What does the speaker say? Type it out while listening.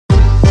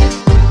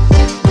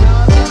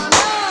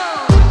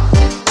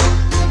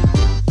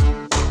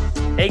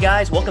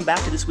guys, welcome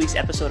back to this week's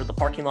episode of the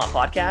Parking Lot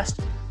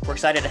Podcast. We're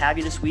excited to have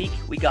you this week.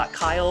 We got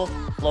Kyle,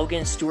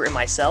 Logan, Stuart, and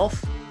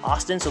myself,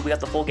 Austin, so we got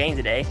the full gang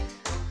today.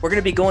 We're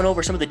going to be going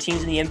over some of the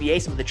teams in the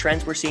NBA, some of the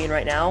trends we're seeing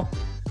right now.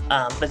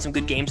 Been some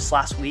good games this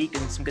last week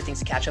and some good things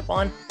to catch up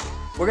on.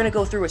 We're going to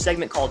go through a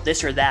segment called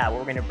This or That, where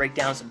we're going to break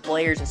down some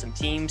players and some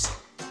teams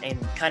and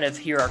kind of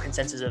hear our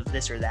consensus of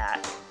this or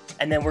that.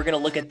 And then we're going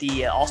to look at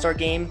the All-Star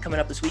game coming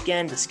up this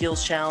weekend, the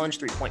skills challenge,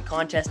 three-point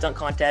contest, dunk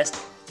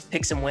contest,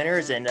 pick some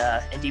winners, and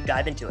deep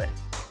dive into it.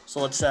 So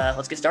let's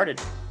get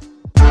started.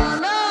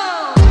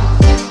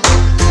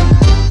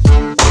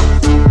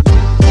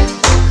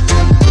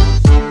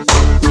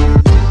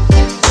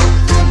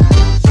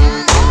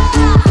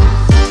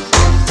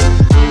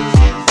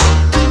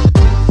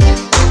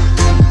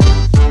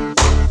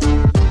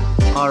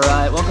 All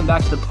right, welcome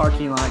back to the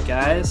parking lot,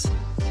 guys.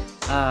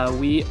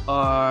 We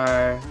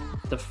are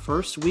the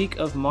first week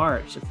of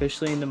March,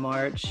 officially into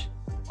March.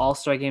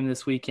 All-Star game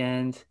this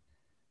weekend.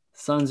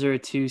 Suns are a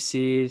 2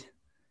 seed.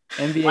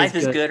 NBA Life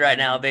is good right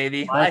now,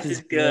 baby. Life is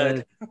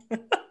good.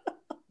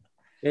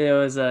 It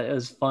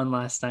was fun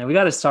last night. We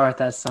got to start with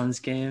that Suns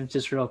game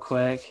just real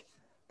quick.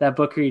 That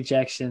Booker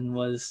ejection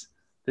was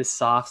the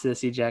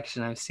softest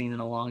ejection I've seen in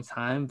a long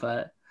time,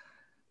 but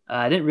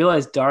I didn't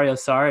realize Dario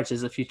Saric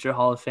is a future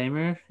Hall of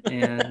Famer.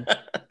 And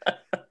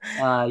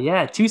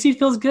 2 seed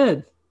feels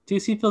good. 2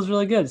 seed feels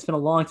really good. It's been a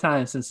long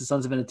time since the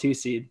Suns have been a 2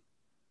 seed,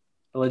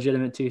 a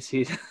legitimate 2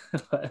 seed.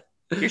 But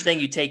you're saying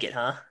you take it,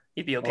 huh?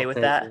 You'd be okay with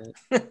that?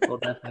 We'll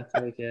definitely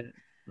take it.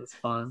 It's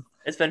fun.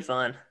 It's been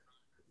fun.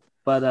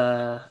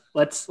 But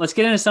let's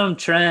get into some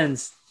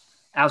trends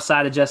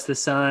outside of just the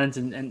Suns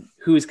and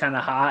who's kind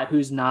of hot,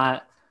 who's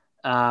not.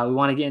 We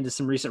want to get into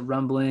some recent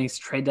rumblings,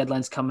 trade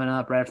deadlines coming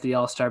up right after the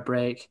All-Star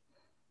break.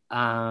 We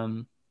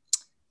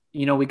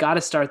got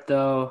to start,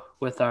 though,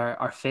 with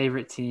our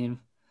favorite team,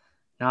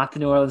 not the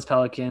New Orleans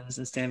Pelicans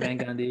and Stan Van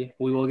Gundy.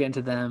 We will get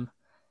into them.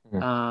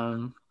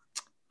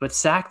 But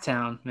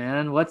Sacktown,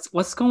 man,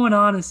 what's going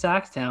on in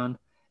Sacktown?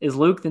 Is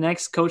Luke the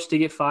next coach to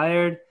get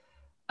fired?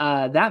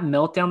 That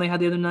meltdown they had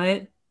the other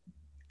night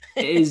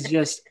is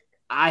just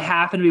 – I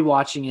happened to be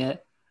watching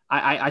it.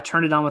 I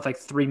turned it on with like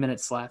 3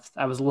 minutes left.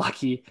 I was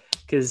lucky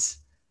because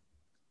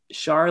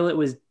Charlotte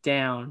was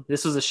down.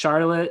 This was a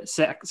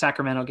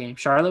Charlotte-Sacramento game.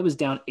 Charlotte was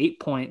down 8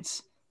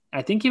 points.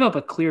 I think gave up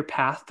a clear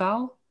path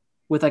foul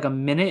with like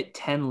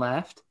 1:10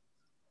 left.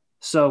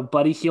 So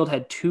Buddy Hield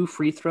had 2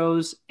 free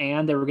throws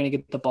and they were going to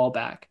get the ball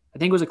back. I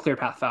think it was a clear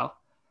path foul.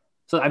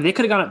 So they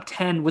could have gone up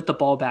 10 with the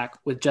ball back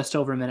with just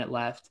over a minute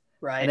left.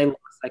 Right. And they lost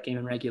that game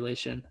in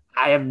regulation.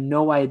 I have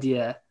no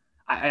idea.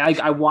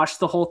 I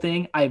watched the whole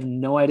thing. I have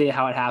no idea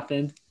how it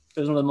happened. It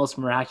was one of the most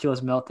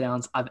miraculous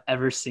meltdowns I've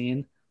ever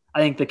seen.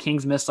 I think the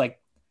Kings missed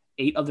like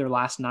 8 of their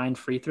last 9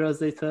 free throws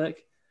they took.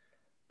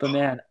 But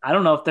man, I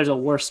don't know if there's a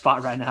worse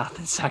spot right now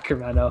than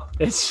Sacramento.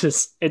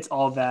 It's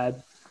all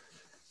bad.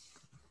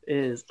 It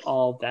is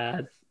all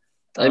bad.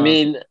 I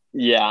mean,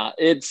 yeah,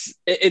 it's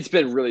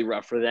been really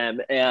rough for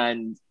them,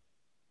 and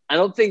I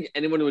don't think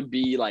anyone would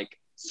be like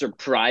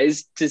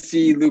surprised to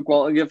see Luke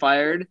Walton get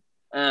fired.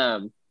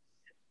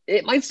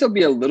 It might still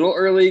be a little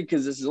early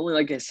because this is only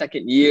like his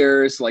second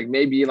year, so like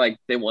maybe like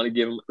they want to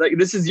give him like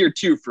this is year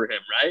 2 for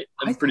him, right?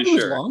 I'm pretty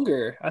sure.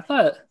 Longer. I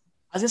was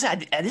gonna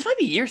say this might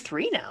be year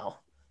 3 now.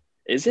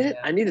 Is it?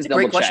 Yeah. I need to double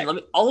great check.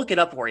 Question. I'll look it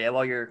up for you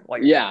while you're.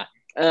 Yeah.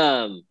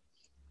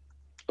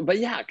 But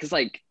yeah, because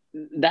like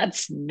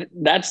that's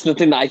the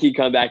thing that I keep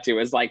coming back to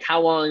is like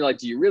how long like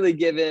do you really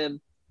give him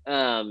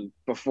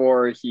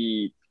before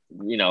he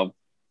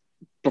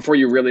before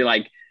you really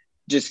like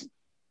just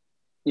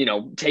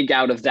take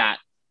out of that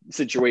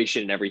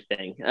situation and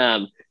everything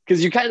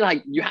because you kind of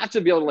like you have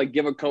to be able to like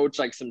give a coach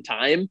like some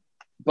time.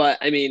 But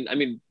I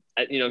mean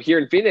here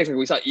in Phoenix like,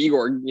 we saw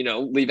Igor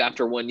leave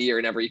after 1 year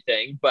and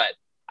everything, but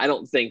I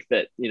don't think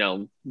that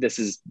this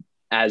is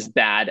as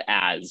bad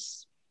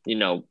as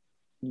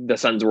the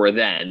Suns were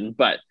then.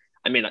 But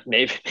I mean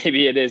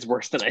maybe it is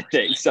worse than I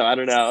think, so I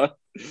don't know.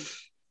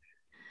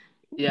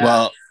 Yeah,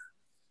 well,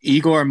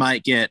 Igor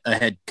might get a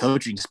head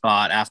coaching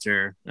spot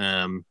after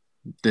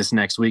this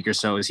next week or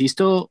so. Is he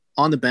still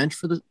on the bench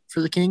for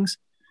the Kings?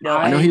 No,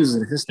 I know he was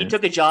an assistant. He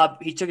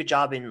took a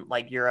job in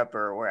like Europe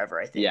or wherever,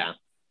 I think. Yeah.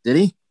 Did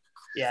he?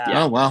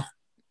 Yeah. Oh well.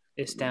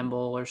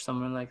 Istanbul or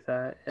something like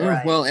that.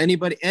 Right. Well,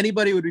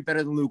 anybody would be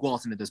better than Luke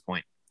Walton at this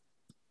point.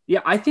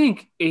 Yeah, I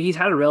think he's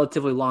had a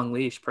relatively long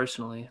leash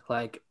personally.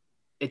 Like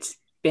it's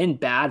been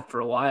bad for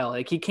a while.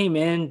 Like he came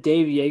in,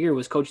 Dave Yeager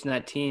was coaching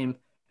that team,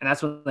 and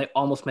that's when they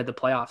almost made the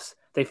playoffs.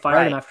 They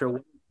fired him after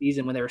a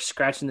season when they were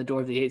scratching the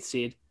door of the 8th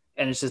seed,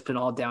 and it's just been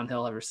all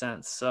downhill ever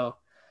since. So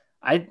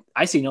I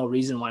see no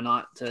reason why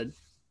not to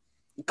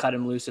cut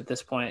him loose at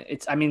this point.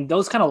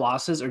 Those kind of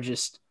losses are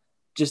just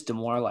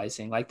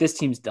demoralizing. Like this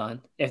team's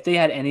done. If they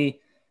had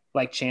any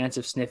like chance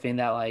of sniffing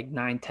that like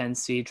 9-10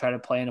 seed, try to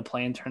play in a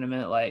play-in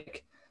tournament,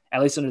 like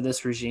at least under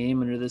this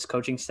regime, under this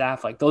coaching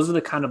staff, like those are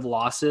the kind of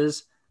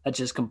losses that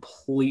just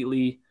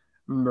completely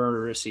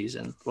murder a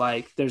season.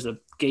 Like there's a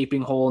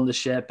gaping hole in the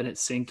ship and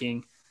it's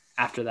sinking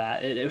after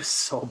that. It was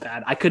so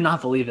bad. I could not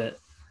believe it.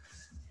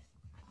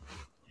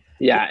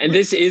 Yeah, and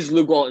this is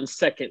Luke Walton's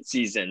second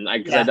season,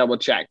 because I double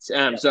checked.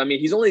 So I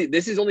mean,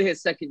 this is only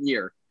his second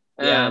year.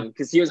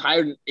 Because he was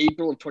hired in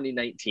April of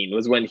 2019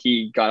 was when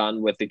he got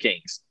on with the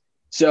Kings.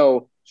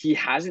 So he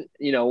hasn't,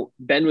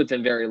 been with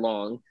them very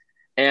long.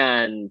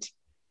 And,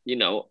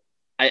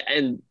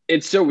 and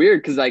it's so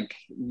weird because,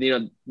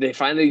 they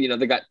finally,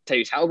 they got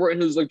Teddy Halliburton,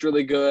 who's looked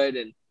really good.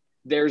 And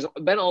there's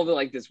been all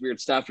the, this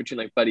weird stuff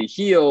between, Buddy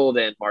Hield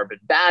and Marvin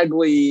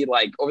Bagley,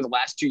 over the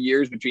last 2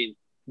 years between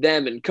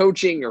them and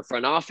coaching or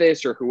front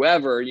office or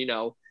whoever,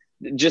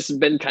 just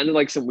been kind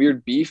of some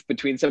weird beef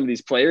between some of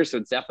these players. So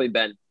it's definitely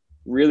been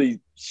really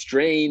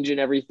strange and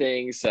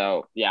everything.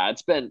 So yeah,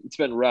 it's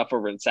been rough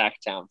over in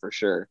Sacktown for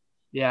sure.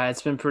 Yeah,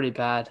 it's been pretty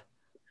bad.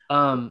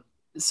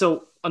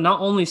 So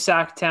not only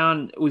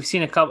Sacktown, we've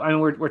seen a couple. I mean,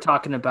 we're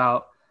talking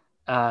about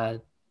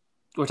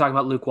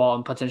Luke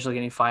Walton potentially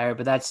getting fired,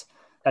 but that's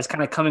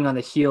kind of coming on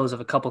the heels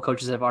of a couple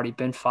coaches that have already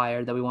been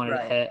fired that we wanted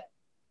to hit.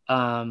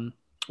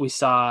 We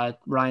saw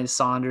Ryan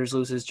Saunders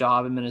lose his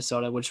job in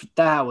Minnesota, which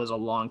that was a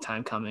long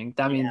time coming.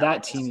 I mean,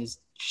 that team is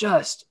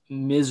just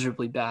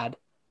miserably bad.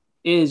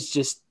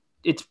 It's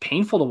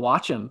painful to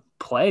watch them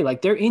play.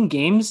 They're in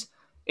games.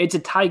 It's a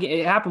tie game.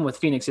 It happened with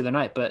Phoenix the other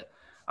night, but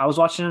I was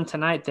watching them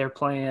tonight. They're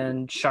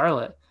playing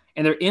Charlotte,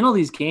 and they're in all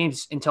these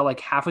games until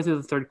halfway through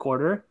the third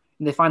quarter,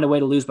 and they find a way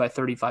to lose by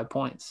 35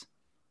 points.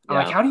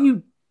 I'm how do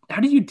you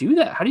do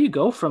that? How do you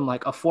go from a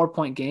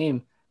 4-point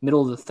game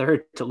middle of the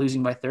third to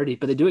losing by 30?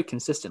 But they do it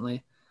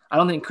consistently. I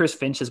don't think Chris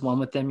Finch has won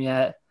with them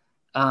yet.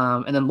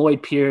 And then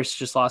Lloyd Pierce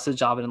just lost his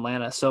job in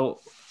Atlanta.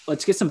 So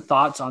let's get some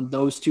thoughts on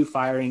those two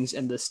firings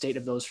and the state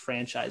of those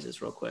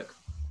franchises real quick.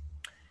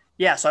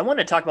 Yeah, so I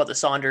wanted to talk about the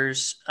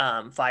Saunders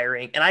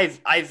firing, and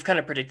I've kind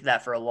of predicted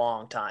that for a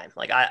long time.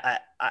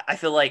 I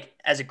feel like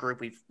as a group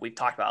we've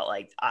talked about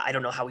I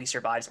don't know how he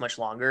survives much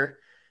longer,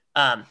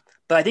 but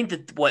I think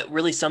that what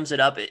really sums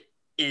it up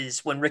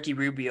is when Ricky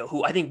Rubio,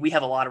 who I think we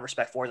have a lot of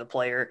respect for as a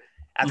player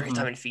after his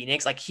time in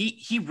Phoenix,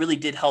 he really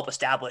did help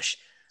establish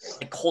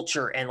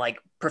culture and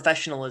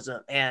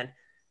professionalism and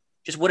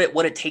just what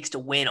it takes to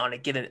win on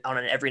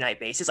an every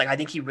night basis. I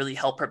think he really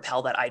helped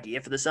propel that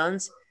idea for the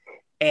Suns.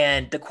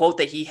 And the quote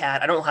that he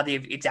had, I don't have the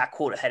exact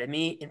quote in front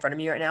of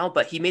me right now,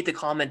 but he made the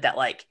comment that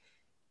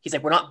he's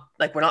we're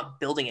not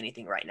building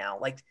anything right now.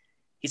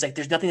 He's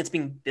there's nothing that's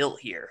being built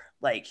here.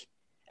 And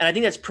I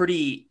think that's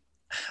pretty,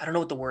 I don't know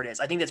what the word is.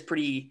 I think that's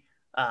pretty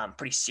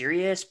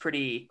serious,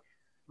 pretty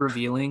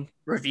revealing,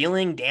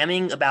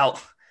 damning about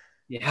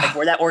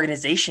where that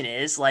organization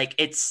is.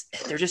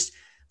 They're just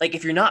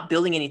if you're not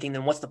building anything,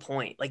 then what's the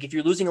point? If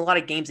you're losing a lot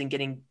of games and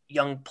getting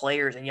young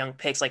players and young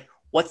picks,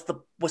 what's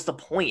the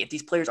point if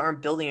these players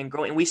aren't building and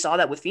growing? And we saw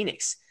that with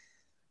Phoenix.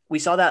 We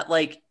saw that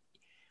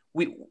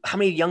how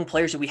many young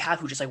players did we have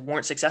who just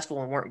weren't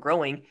successful and weren't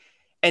growing?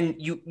 And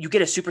you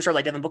get a superstar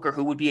like Devin Booker,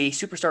 who would be a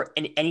superstar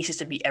in any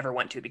system he ever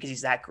went to because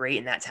he's that great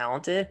and that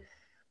talented.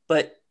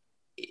 But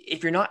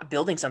if you're not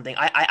building something,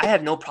 I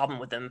have no problem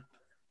with them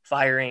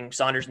firing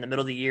Saunders in the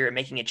middle of the year and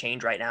making a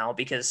change right now,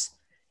 because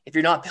if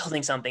you're not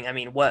building something, I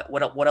mean, what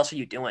else are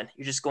you doing?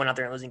 You're just going out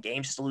there and losing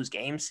games just to lose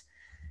games.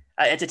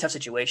 It's a tough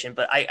situation,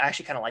 but I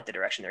actually kind of like the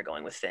direction they're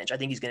going with Finch. I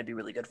think he's going to be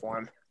really good for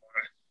him.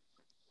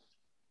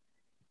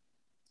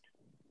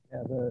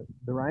 Yeah, the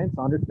Ryan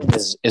Saunders thing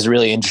is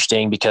really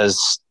interesting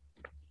because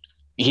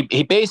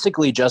he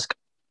basically just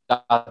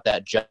got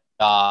that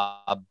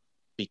job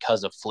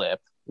because of Flip,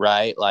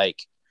 right?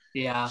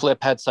 Flip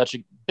had such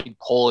a big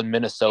pull in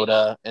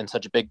Minnesota and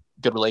such a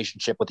good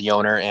relationship with the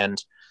owner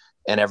and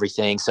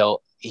everything.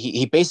 So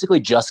he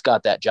basically just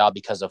got that job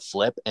because of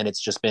Flip, and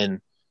it's just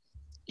been.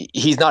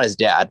 He's not his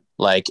dad.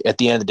 At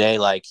the end of the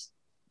day,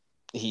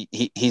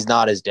 he's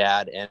not his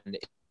dad,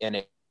 and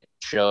it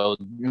showed.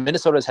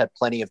 Minnesota's had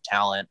plenty of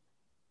talent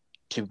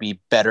to be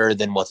better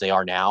than what they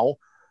are now.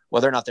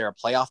 Whether or not they're a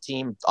playoff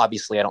team,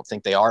 obviously I don't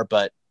think they are,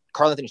 but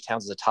Karl-Anthony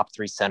Towns is a top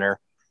 3 center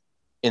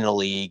in the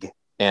league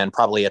and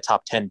probably a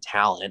top 10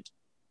 talent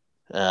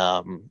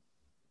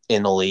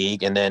in the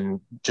league. And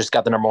then just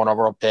got the number 1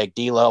 overall pick.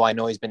 D'Lo, I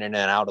know he's been in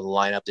and out of the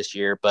lineup this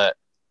year, but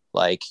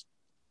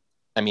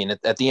I mean,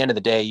 at the end of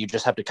the day, you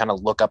just have to kind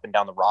of look up and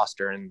down the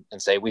roster and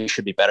say, we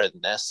should be better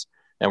than this.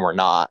 And we're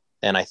not.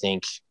 And I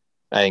think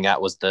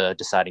that was the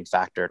deciding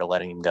factor to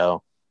letting him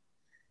go.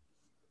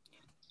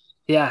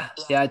 Yeah,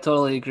 I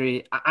totally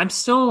agree.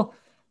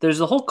 There's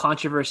a whole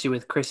controversy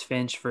with Chris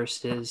Finch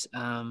versus,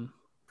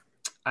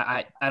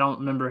 I don't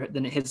remember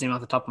his name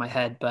off the top of my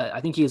head, but I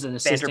think he was an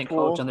assistant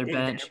coach on their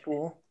bench.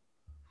 Vanderpool.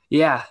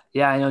 Yeah,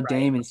 I know. Right.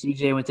 Dame and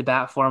CJ went to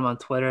bat for him on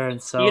Twitter,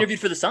 and so he interviewed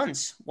for the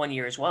Suns one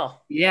year as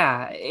well.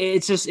 Yeah,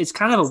 it's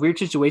kind of a weird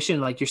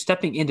situation. You're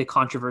stepping into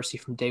controversy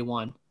from day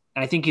one,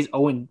 and I think he's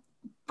 0-5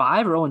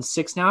 or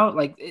 0-6 now.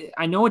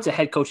 I know it's a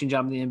head coaching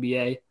job in the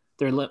NBA.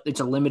 It's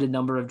a limited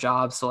number of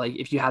jobs, so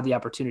if you have the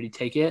opportunity,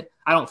 take it.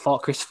 I don't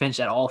fault Chris Finch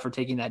at all for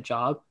taking that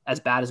job,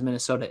 as bad as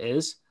Minnesota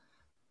is.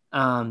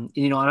 And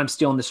I'm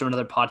stealing this from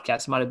another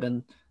podcast. It might have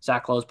been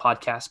Zach Lowe's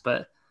podcast,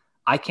 but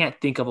I can't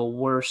think of a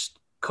worse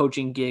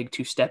coaching gig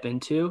to step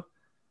into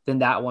than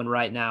that one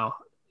right now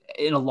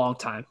in a long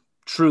time.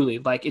 Truly,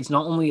 it's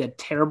not only a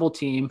terrible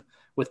team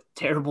with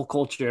terrible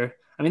culture.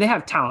 I mean, they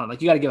have talent.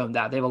 Like, you got to give them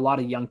that. They have a lot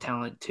of young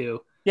talent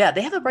too. Yeah,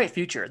 they have a bright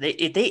future.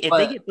 If they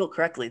get built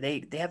correctly,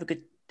 they have a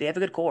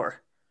good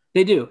core.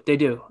 They do.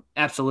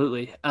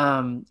 Absolutely.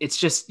 It's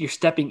just you're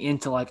stepping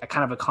into like a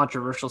kind of a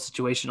controversial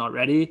situation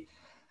already.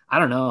 I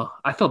don't know.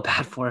 I feel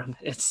bad for him.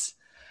 It's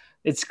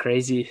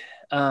crazy.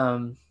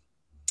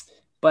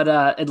 But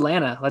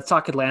Atlanta, let's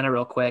talk Atlanta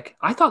real quick.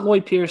 I thought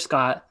Lloyd Pierce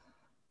I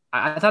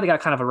thought he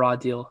got kind of a raw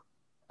deal.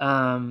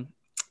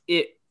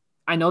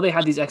 I know they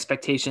had these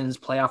expectations,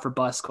 playoff or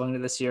bust going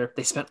into this year.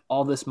 They spent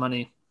all this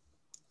money,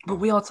 but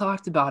we all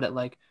talked about it.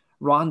 Like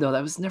Rondo,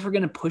 that was never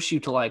going to push you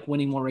to like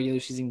winning more regular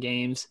season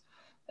games.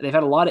 They've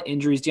had a lot of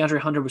injuries. DeAndre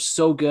Hunter was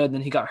so good,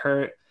 then he got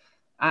hurt.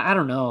 I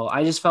don't know.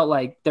 I just felt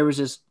like there was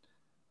this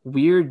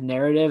weird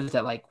narrative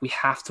that like we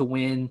have to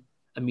win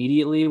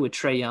immediately with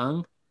Trae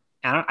Young.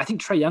 And I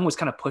think Trae Young was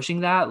kind of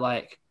pushing that.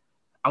 Like,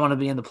 I want to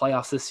be in the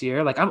playoffs this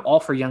year. Like, I'm all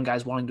for young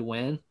guys wanting to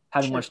win.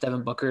 Having watched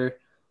Devin Booker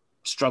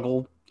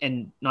struggle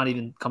and not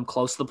even come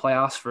close to the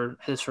playoffs for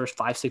his first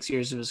 5-6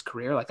 years of his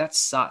career, like that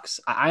sucks.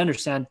 I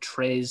understand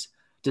Trae's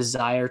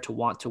desire to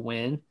want to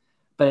win,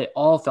 but it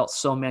all felt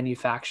so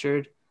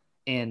manufactured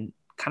and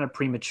kind of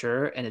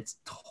premature, and it's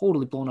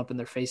totally blown up in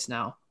their face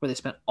now where they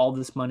spent all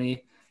this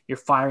money. You're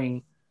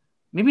firing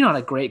maybe not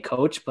a great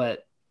coach,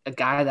 but a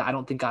guy that I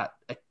don't think got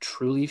a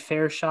truly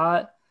fair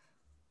shot.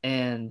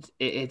 And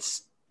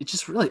it's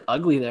just really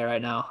ugly there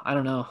right now. I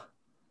don't know.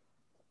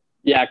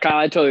 Yeah, Kyle,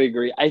 I totally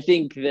agree. I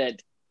think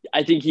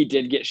he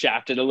did get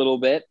shafted a little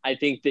bit. I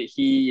think that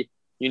he,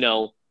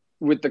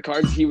 with the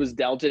cards he was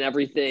dealt and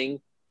everything,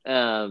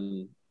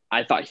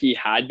 I thought he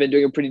had been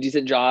doing a pretty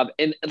decent job.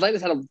 And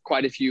Atlanta's had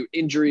quite a few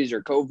injuries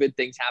or COVID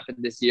things happen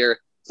this year.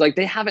 So like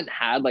they haven't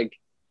had like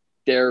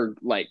their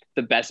like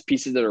the best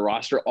pieces of their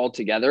roster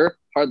altogether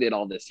hardly at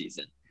all this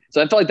season.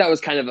 So I felt like that was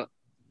kind of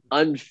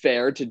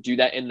unfair to do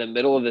that in the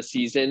middle of the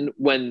season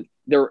when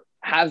there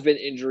have been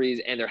injuries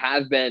and there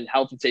have been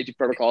health and safety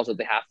protocols that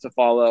they have to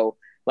follow.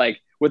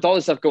 Like with all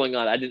this stuff going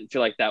on, I didn't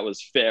feel like that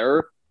was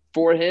fair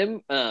for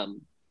him.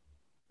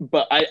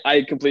 But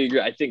I completely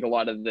agree. I think a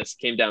lot of this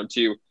came down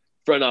to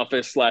front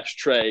office /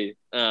 Trae,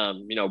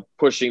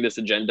 pushing this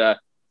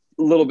agenda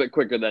a little bit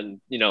quicker than,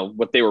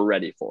 what they were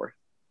ready for.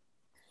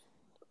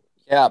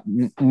 Yeah.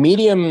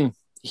 Medium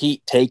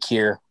heat take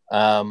here.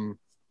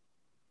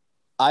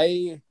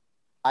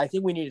 I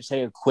think we need to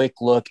take a quick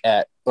look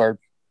at, or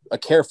a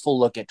careful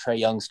look at Trae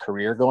Young's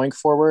career going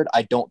forward.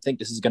 I don't think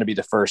this is going to be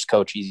the first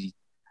coach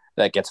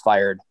that gets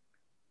fired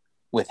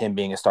with him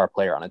being a star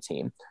player on a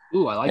team.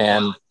 Ooh, I like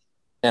that.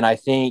 And I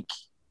think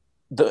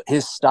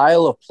his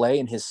style of play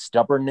and his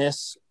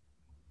stubbornness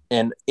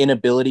and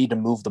inability to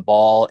move the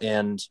ball,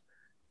 and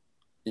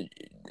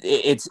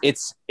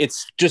it's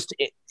just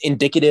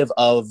indicative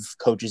of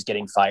coaches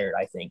getting fired.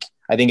 I think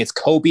it's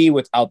Kobe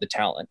without the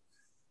talent.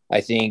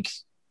 I think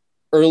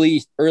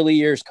early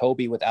years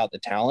Kobe without the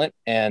talent,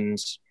 and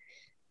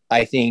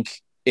I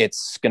think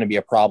it's going to be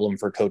a problem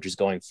for coaches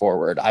going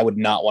forward. I would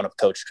not want to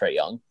coach Trae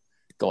Young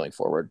going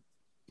forward.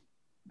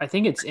 I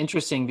think it's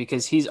interesting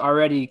because he's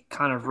already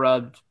kind of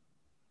rubbed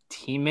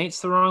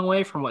teammates the wrong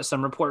way from what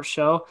some reports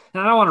show.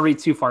 And I don't want to read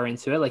too far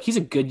into it. Like, he's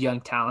a good young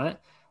talent,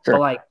 Sure.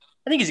 but like,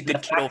 I think he's a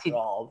good kid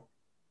overall.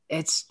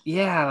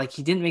 Like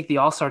he didn't make the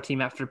All-Star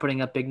team after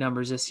putting up big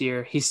numbers this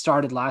year. He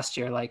started last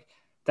year. Like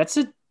it's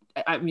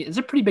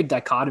a pretty big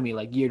dichotomy,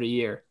 like year to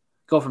year,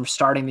 go from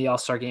starting the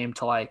All-Star game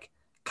to like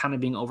kind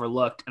of being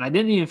overlooked. And I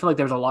didn't even feel like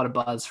there was a lot of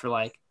buzz for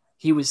like,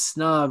 he was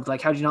snubbed.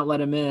 Like, how'd you not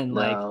let him in?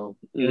 Like,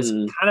 it was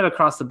kind of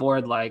across the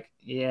board. Like,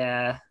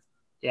 yeah,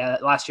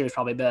 last year was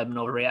probably a bit of an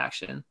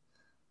overreaction.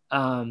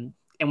 And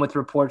with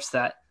reports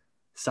that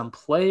some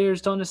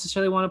players don't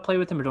necessarily want to play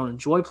with him or don't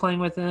enjoy playing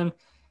with him,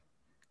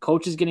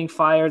 coaches getting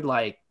fired,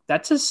 like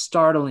that's a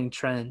startling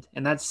trend.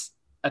 And that's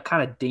a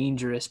kind of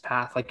dangerous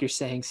path. Like you're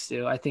saying,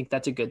 Stu, I think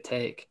that's a good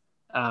take.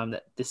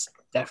 That this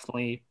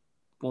definitely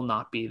will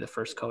not be the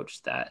first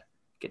coach that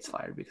gets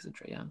fired because of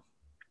Trae Young.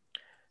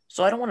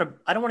 So I don't want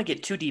to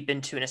get too deep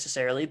into it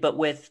necessarily, but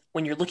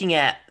when you're looking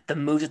at the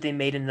moves that they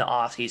made in the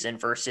offseason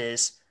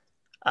versus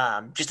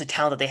just the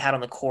talent that they had on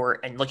the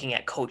court and looking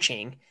at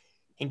coaching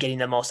and getting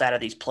the most out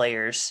of these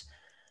players,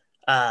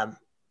 I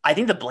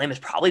think the blame is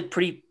probably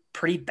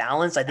pretty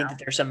balanced. I think that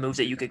there's some moves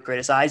that you could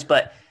criticize,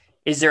 but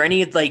is there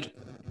any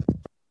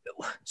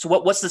so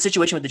what's the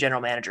situation with the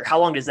general manager? How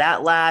long does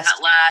that last?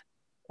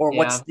 Or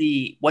what's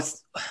the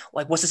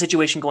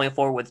situation going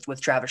forward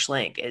with Travis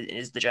Schlenk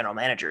is the general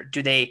manager?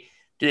 Do they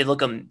look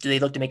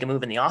to make a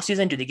move in the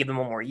offseason? Do they give him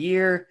one more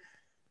year?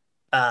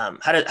 How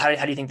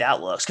do you think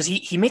that looks? Because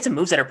he made some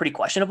moves that are pretty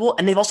questionable,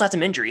 and they've also had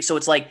some injuries. So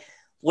it's like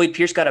Lloyd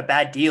Pierce got a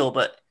bad deal,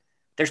 but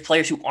there's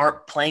players who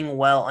aren't playing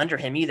well under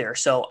him either.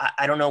 So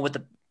I don't know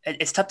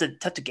it's tough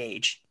to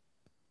gauge.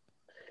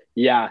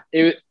 Yeah,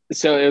 it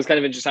was kind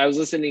of interesting. I was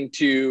listening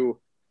to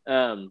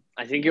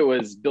I think it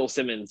was Bill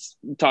Simmons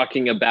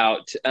talking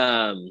about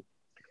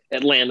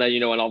Atlanta,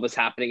 and all this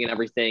happening and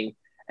everything.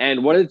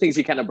 And one of the things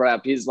he kind of brought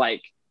up, he's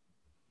like,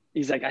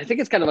 I think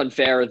it's kind of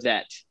unfair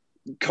that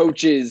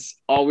coaches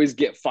always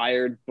get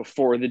fired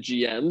before the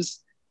GMs.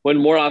 when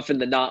more often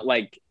than not,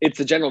 like it's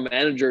the general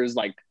manager's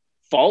like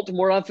fault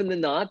more often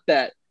than not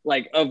that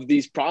like of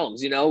these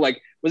problems,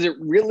 like was it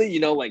really,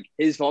 like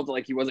his fault that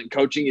like he wasn't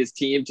coaching his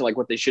team to like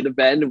what they should have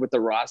been with the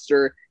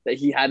roster that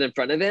he had in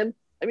front of him?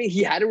 I mean,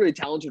 he had a really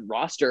talented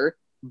roster,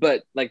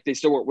 but like they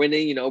still weren't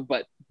winning,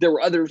 but there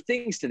were other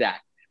things to that.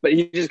 But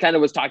he just kind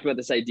of was talking about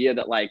this idea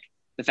that like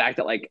the fact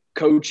that like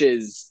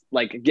coaches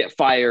like get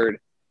fired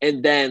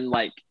and then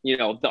like,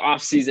 the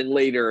off season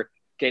later,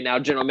 okay, now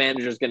general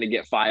manager is going to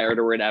get fired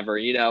or whatever,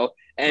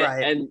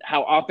 and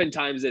how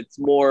oftentimes it's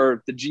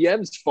more the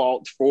GM's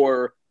fault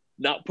for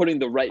not putting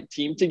the right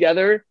team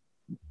together,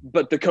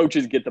 but the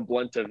coaches get the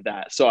blunt of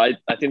that. So I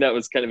think that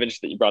was kind of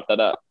interesting that you brought that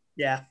up.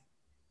 Yeah.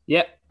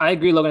 Yeah, I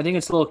agree, Logan. I think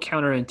it's a little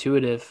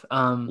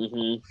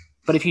counterintuitive.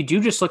 But if you do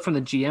just look from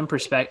the GM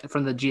perspective,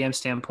 from the GM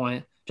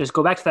standpoint, just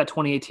go back to that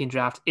 2018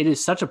 draft. It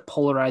is such a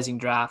polarizing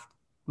draft,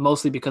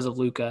 mostly because of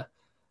Luka.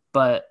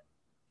 But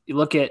you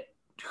look at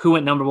who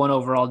went number 1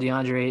 overall,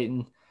 DeAndre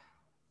Ayton,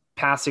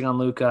 passing on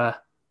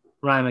Luka.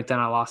 Ryan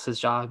McDonough lost his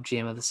job,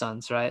 GM of the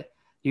Suns, right?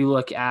 You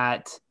look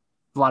at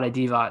Vlade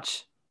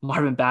Divac,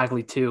 Marvin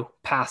Bagley too,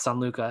 passed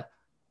on Luka.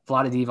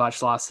 Vlade Divac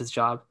lost his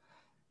job.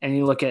 And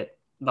you look at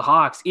the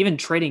Hawks, even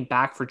trading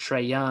back for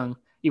Trae Young,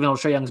 even though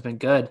Trae Young's been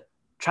good,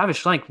 Travis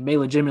Schlenk may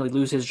legitimately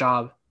lose his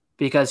job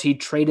because he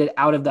traded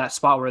out of that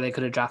spot where they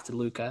could have drafted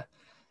Luka.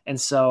 And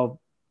so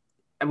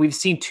we've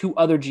seen 2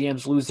 other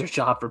GMs lose their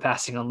job for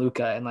passing on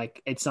Luka. And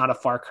like, it's not a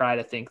far cry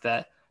to think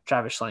that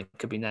Travis Schlenk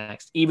could be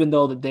next, even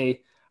though that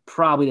they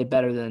probably did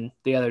better than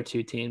the other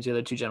 2 teams, the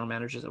other 2 general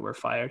managers that were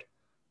fired.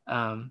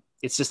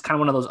 It's just kind of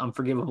one of those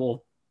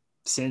unforgivable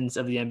sins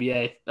of the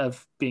NBA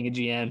of being a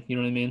GM. You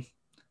know what I mean?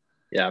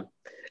 Yeah.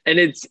 And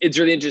it's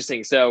really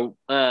interesting. So,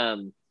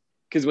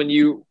 because when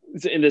you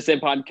in the same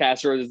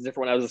podcast or it was a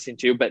different one I was listening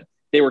to, but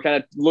they were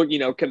kind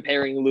of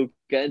comparing Luka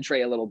and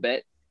Trae a little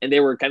bit, and they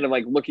were kind of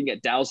like looking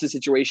at Dallas'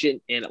 situation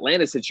and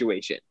Atlanta's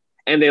situation,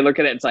 and they look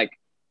at it. It's like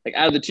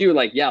out of the 2,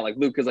 like yeah, like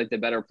Luka's like the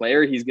better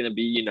player. He's gonna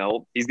be,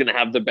 he's gonna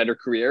have the better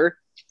career.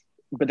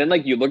 But then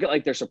like you look at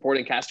like their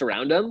supporting cast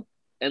around him,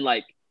 and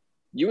like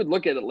you would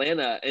look at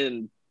Atlanta,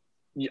 and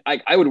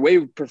I would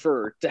way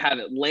prefer to have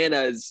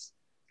Atlanta's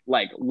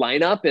like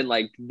lineup and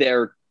like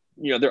their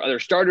other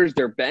starters,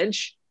 their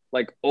bench,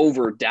 like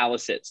over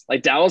Dallas's.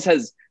 Like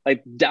Dallas's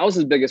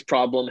biggest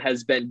problem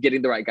has been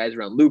getting the right guys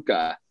around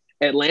Luka.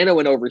 Atlanta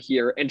went over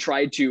here and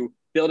tried to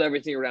build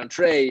everything around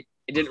Trae.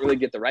 It didn't really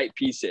get the right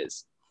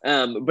pieces.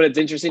 But it's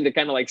interesting to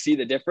kind of like see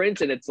the difference.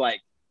 And it's like,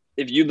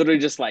 if you literally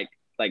just like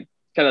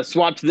kind of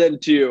swapped them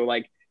to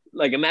like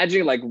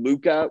imagine like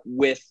Luka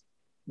with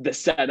the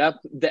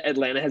setup that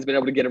Atlanta has been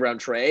able to get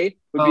around Trae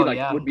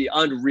would be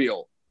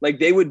unreal. Like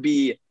they would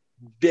be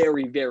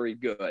very, very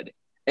good.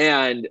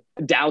 And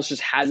Dallas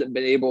just hasn't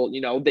been able,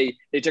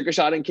 they took a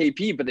shot on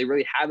KP, but they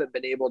really haven't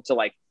been able to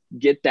like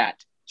get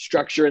that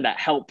structure and that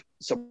help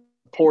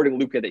supporting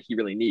Luka that he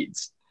really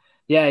needs.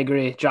 Yeah, I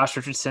agree. Josh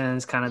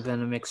Richardson's kind of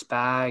been a mixed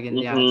bag, and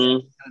yeah,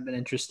 it's kind of been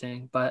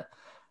interesting. But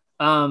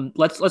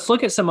let's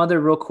look at some other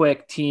real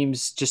quick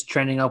teams just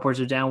trending upwards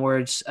or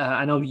downwards.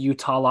 I know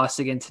Utah lost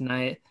again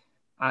tonight.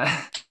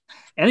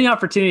 Any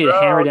opportunity to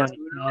hammer down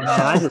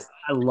Utah, man,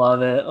 I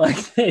love it. Like,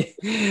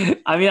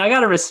 I mean, I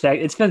gotta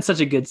respect. It's been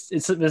such a good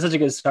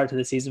start to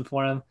the season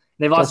for them.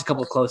 They've lost a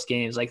couple of close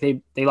games. Like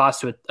they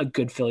lost to a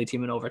good Philly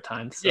team in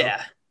overtime. So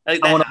yeah, I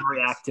want to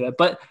react to it,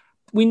 but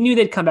we knew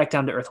they'd come back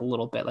down to earth a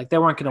little bit. Like they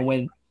weren't going to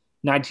win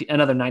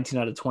another 19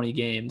 out of 20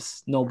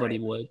 games. Nobody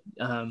would.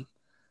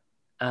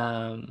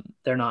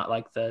 They're not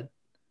like the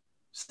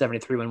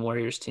 73-win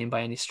Warriors team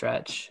by any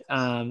stretch.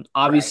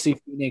 Obviously,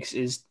 Phoenix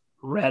is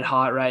red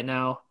hot right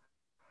now.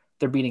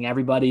 They're beating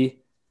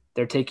everybody.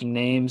 They're taking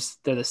names.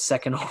 They're the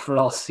 2nd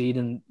overall seed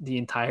in the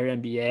entire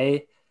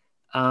NBA.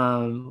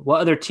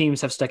 What other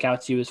teams have stuck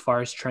out to you as far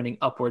as trending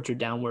upwards or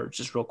downwards,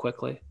 just real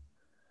quickly?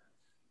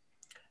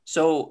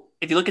 So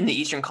if you look in the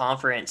Eastern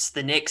Conference,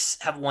 the Knicks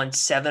have won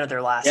 7 of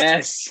their last.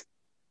 Yes.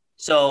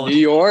 So New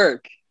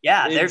York.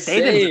 Yeah,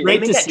 they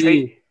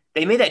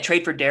made that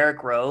trade for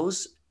Derrick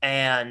Rose,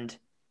 and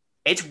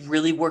it's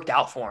really worked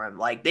out for him.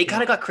 Like they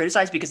kind of got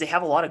criticized because they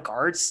have a lot of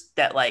guards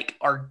that like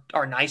are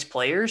nice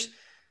players.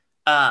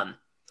 And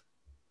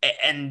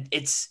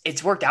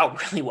it's worked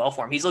out really well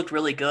for him. He's looked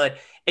really good.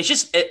 It's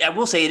just, I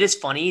will say it is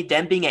funny,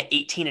 them being at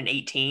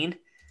 18-18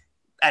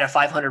 at a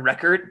 500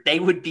 record, they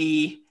would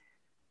be,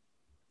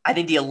 I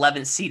think, the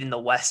 11th seed in the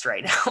West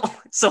right now.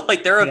 So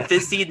like they're a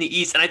 5th seed in the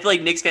East. And I feel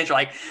like Knicks fans are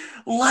like,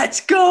 let's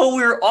go.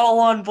 We're all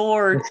on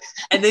board.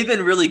 And they've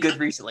been really good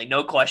recently.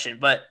 No question.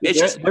 But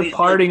it's they're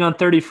partying on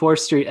 34th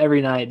Street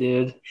every night,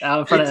 dude. Out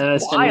in front of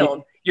it's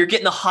wild. You're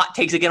getting the hot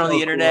takes again on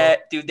the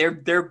internet. Cool.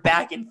 Dude, they're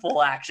back in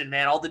full action,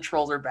 man. All the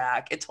trolls are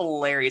back. It's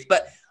hilarious.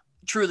 But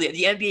truly,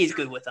 the NBA is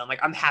good with them.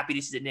 Like, I'm happy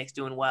to see the Knicks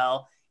doing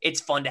well. It's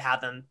fun to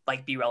have them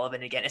like be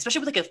relevant again,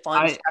 especially with like a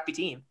fun, happy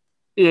team.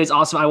 It is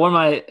awesome. I wore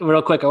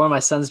my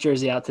Suns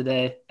jersey out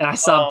today, and I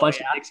saw a bunch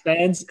of Knicks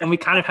fans, and we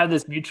kind of had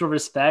this mutual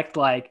respect.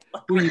 Like,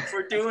 we're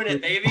doing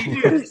it, baby.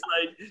 Like,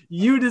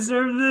 you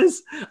deserve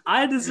this.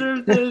 I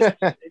deserve this.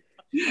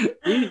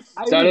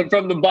 Started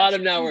from the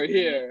bottom, now we're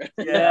here.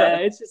 Yeah,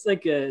 it's just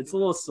like it's a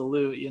little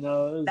salute, you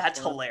know. That's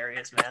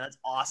hilarious, man. That's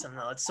awesome,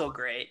 though. It's so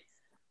great.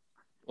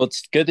 Well,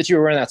 it's good that you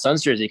were wearing that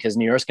Suns jersey because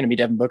New York's going to be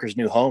Devin Booker's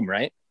new home,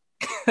 right?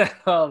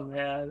 Oh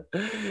man,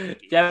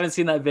 if you haven't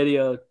seen that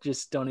video,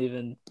 just don't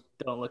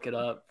look it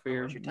up for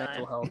your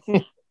mental health.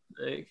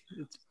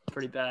 It's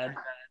pretty bad.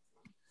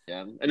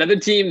 Yeah, another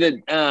team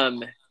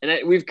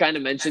that we've kind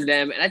of mentioned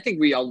them, and I think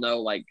we all know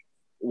like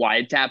why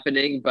it's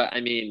happening. But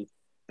I mean,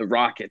 the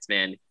Rockets,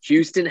 man.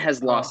 Houston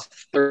has lost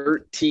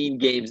 13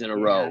 games in a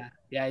row.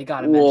 Yeah, you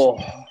got to mention.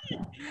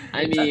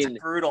 I mean, that's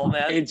brutal,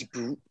 man.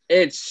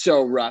 It's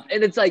so rough,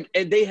 and it's like,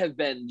 and they have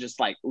been just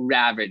like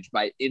ravaged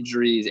by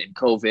injuries and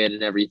COVID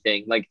and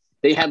everything. Like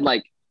they had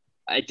like,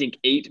 I think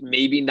 8,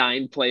 maybe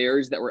 9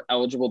 players that were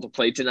eligible to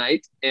play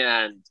tonight,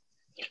 and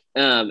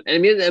I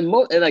mean, and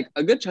like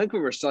a good chunk of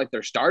them are still like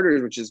their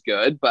starters, which is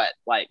good, but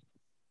like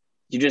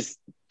you just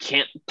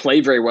can't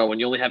play very well when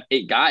you only have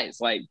 8 guys,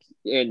 like,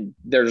 and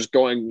they're just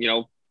going,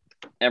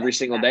 every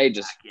single day,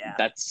 just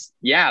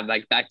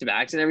like back to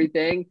backs and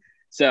everything.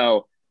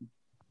 So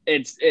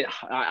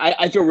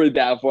I feel really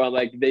bad for them.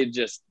 Like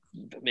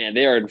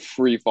they are in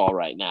free fall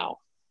right now.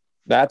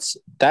 That's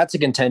a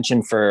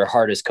contention for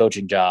hardest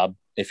coaching job.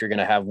 If you're going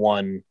to have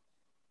one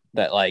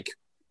that like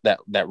that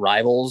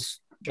rivals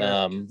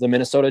the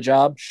Minnesota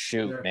job,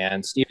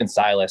 man, Stephen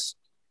Silas,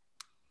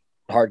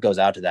 heart goes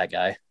out to that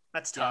guy.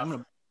 That's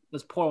tough.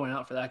 Let's pour one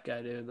out for that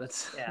guy, dude.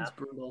 That's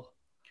brutal.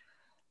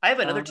 I have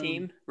another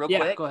team real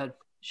quick. Go ahead.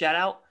 Shout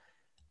out.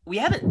 We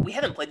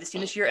haven't played this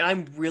team this year, and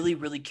I'm really,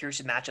 really curious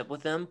to match up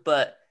with them.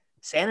 But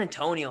San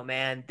Antonio,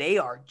 man, they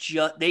are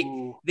they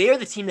are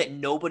the team that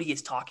nobody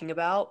is talking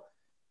about.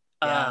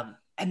 Yeah.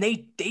 And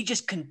they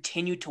just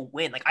continue to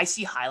win. Like I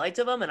see highlights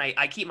of them, and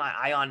I keep my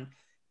eye on,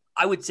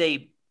 I would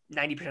say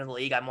 90% of the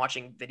league. I'm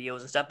watching videos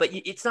and stuff, but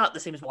it's not the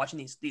same as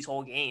watching these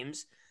whole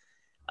games.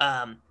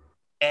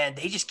 And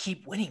they just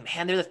keep winning,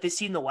 man. They're the 5th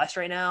seed in the West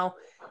right now,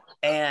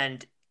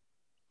 and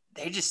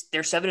they're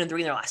 7-3 in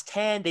their last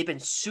 10. They've been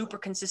super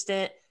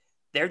consistent.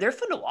 They're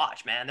fun to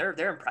watch, man.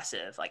 They're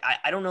impressive. Like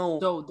I don't know.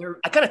 So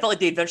I kind of felt like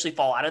they eventually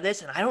fall out of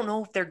this, and I don't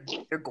know if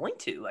they're going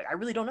to. Like I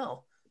really don't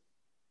know.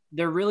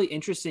 They're really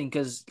interesting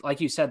because,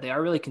 like you said, they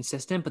are really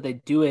consistent, but they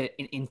do it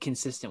in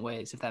inconsistent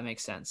ways, if that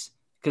makes sense.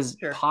 Because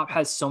Pop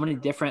has so many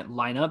different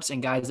lineups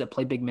and guys that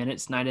play big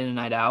minutes night in and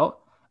night out.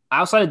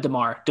 Outside of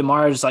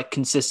DeMar is like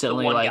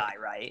consistently the one like guy,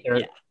 right?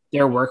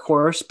 Their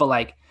workhorse, but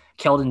like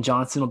Keldon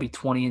Johnson will be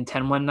 20 and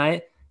 10 one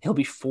night. He'll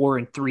be 4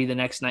 and 3 the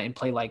next night and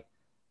play like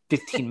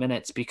 15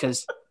 minutes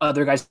because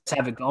other guys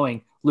have it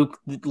going.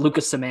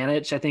 Lucas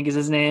Samanich, I think is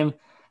his name,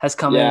 has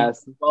come in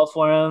well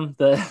for him.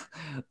 The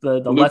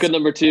Luka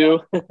number 2.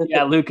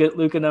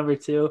 Luka number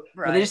 2.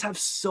 Right. But they just have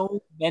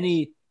so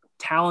many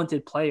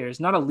talented players,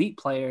 not elite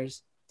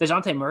players.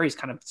 DeJounte Murray's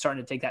kind of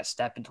starting to take that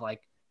step into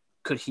like,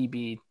 could he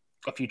be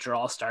a future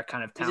all-star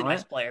kind of talent? He's a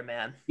nice player,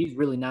 man. He's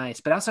really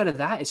nice. But outside of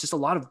that, it's just a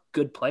lot of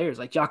good players.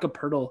 Like Jakob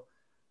Poeltl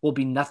will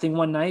be nothing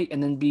one night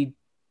and then be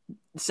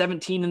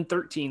 17 and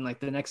 13 like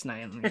the next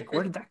night. I'm like,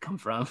 where did that come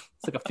from?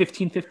 It's like a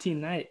 15-15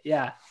 night.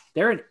 Yeah.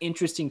 They're an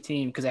interesting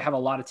team because they have a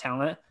lot of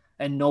talent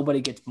and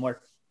nobody gets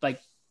more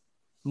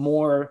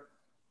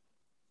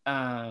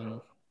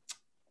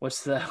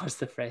what's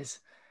the phrase?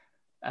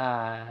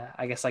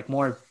 I guess like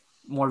more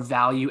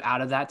value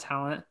out of that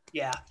talent.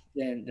 Yeah.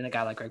 Than a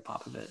guy like Greg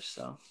Popovich.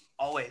 So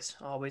always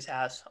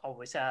has.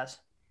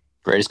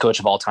 Greatest coach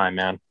of all time,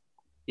 man.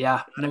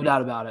 Yeah, no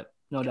doubt about it.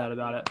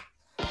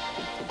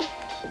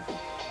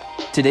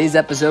 Today's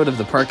episode of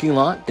The Parking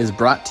Lot is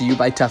brought to you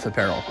by Tough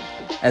Apparel.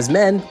 As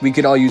men, we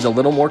could all use a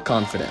little more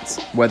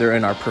confidence, whether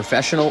in our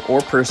professional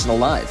or personal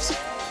lives.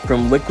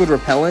 From liquid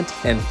repellent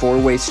and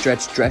 4-way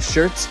stretch dress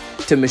shirts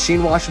to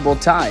machine washable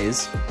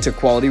ties to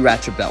quality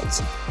ratchet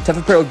belts, Tough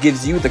Apparel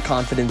gives you the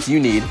confidence you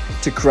need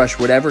to crush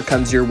whatever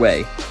comes your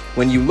way.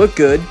 When you look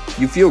good,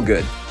 you feel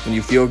good. When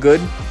you feel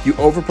good, you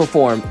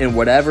overperform in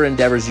whatever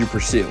endeavors you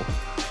pursue.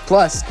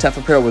 Plus, Tough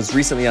Apparel was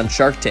recently on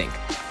Shark Tank,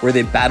 where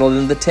they battled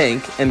in the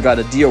tank and got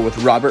a deal with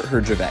Robert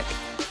Herjavec.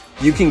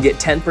 You can get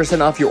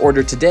 10% off your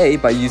order today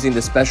by using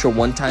the special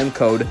one-time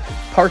code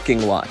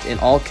PARKINGLOT in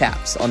all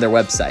caps on their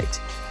website.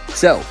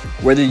 So,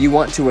 whether you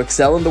want to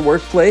excel in the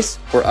workplace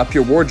or up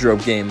your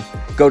wardrobe game,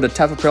 go to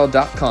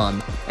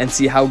toughapparel.com and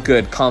see how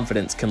good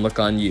confidence can look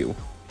on you.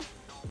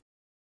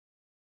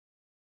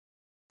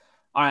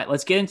 All right,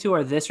 let's get into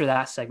our this or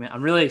that segment.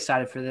 I'm really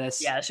excited for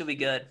this. Yeah, this should be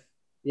good.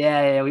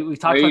 Yeah. We've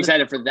talked. Are you about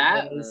excited for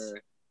that?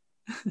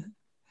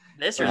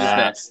 This or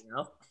this?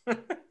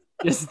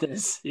 Just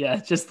this. Yeah,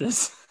 just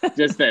this.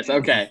 Just this.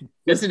 Okay.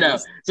 Good to know.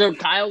 So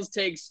Kyle's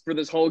takes for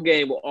this whole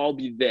game will all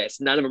be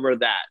this. None of them are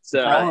that.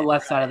 So on the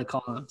left side of the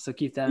column. So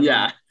keep that in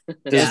mind.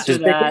 Does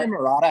Big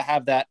Murata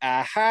have that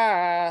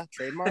aha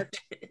trademark?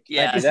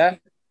 Yeah. That?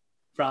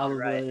 Probably.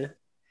 Right.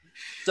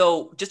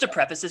 So just to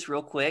preface this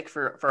real quick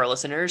for our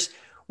listeners,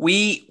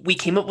 we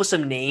came up with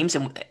some names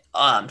and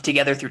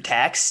together through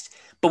text,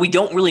 but we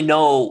don't really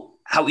know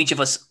how each of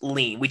us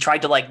lean. We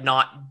tried to like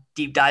not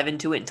deep dive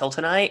into it until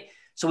tonight.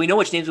 So we know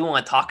which names we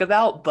want to talk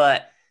about,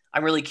 but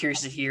I'm really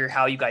curious to hear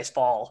how you guys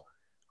fall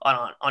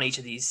on each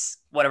of these,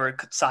 whatever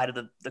side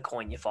of the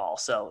coin you fall.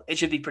 So it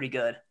should be pretty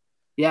good.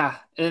 Yeah.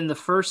 And the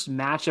first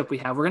matchup we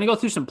have, we're going to go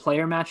through some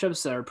player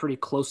matchups that are pretty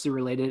closely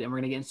related, and we're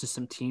going to get into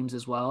some teams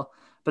as well.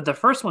 But the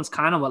first one's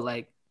kind of what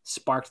like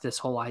sparked this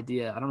whole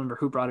idea. I don't remember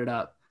who brought it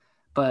up,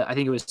 but I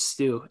think it was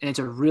Stu. And it's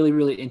a really,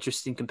 really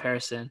interesting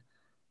comparison.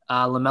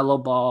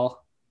 LaMelo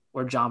Ball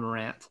or John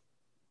Morant.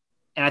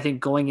 And I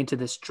think going into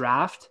this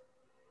draft,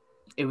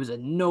 it was a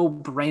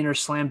no-brainer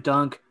slam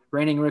dunk.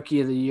 Reigning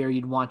rookie of the year,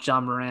 you'd want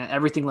John Morant.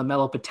 Everything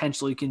LaMelo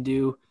potentially can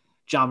do,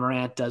 John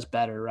Morant does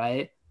better,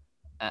 right?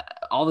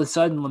 All of a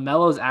sudden,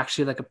 LaMelo is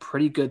actually like a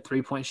pretty good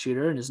three-point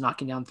shooter and is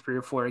knocking down 3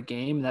 or 4 a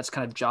game. And that's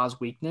kind of Jaw's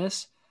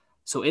weakness.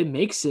 So it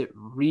makes it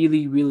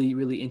really, really,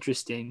 really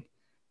interesting.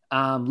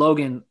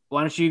 Logan,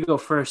 why don't you go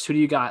first? Who do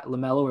you got,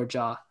 LaMelo or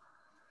Jaw?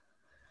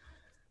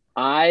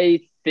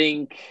 I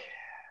think,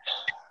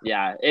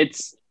 yeah,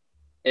 it's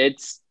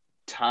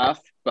tough,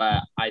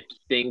 but I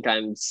think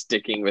I'm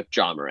sticking with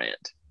John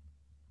Morant.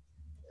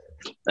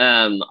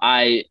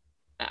 I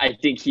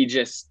think he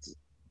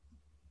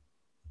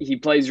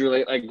plays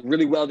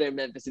really well there in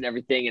Memphis and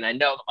everything, and I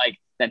know like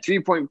that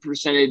 3-point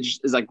percentage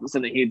is like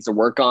something he needs to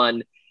work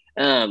on.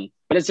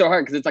 But it's so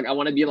hard because it's like I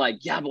want to be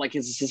like, yeah, but like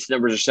his assist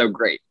numbers are so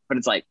great, but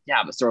it's like,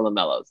 yeah, but so are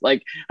LaMelo's.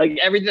 Like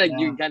everything that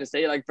you can kind of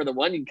say like for the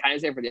one, you can kind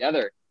of say for the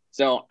other.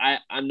 So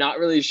I'm not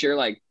really sure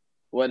like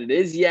what it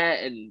is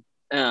yet and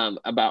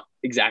about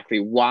exactly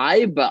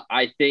why, but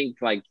I think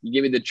like you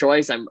give me the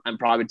choice, I'm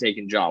probably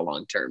taking Jaw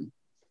long term.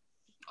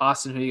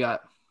 Austin, who you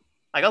got?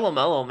 I got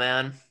LaMelo,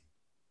 man.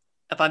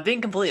 If I'm being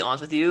completely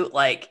honest with you,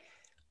 like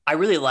I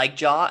really like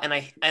Jaw, and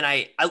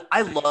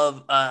I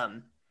love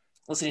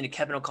listening to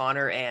Kevin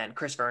O'Connor and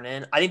Chris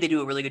Vernon. I think they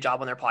do a really good job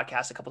on their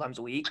podcast a couple times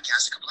a week.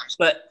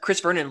 But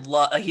Chris Vernon,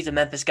 he's a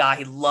Memphis guy.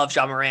 He loves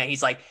John Morant.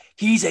 He's a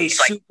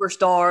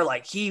superstar.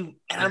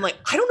 And I'm like,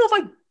 I don't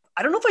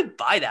know if I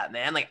buy that,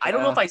 man. Like, I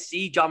don't know if I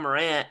see John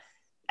Morant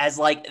as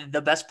like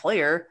the best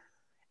player.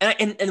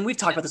 And we've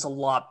talked about this a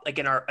lot, like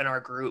in our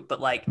group,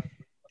 but like,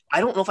 I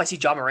don't know if I see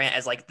John Morant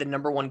as like the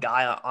number one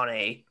guy on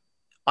a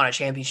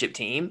championship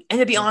team. And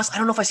to be honest, I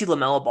don't know if I see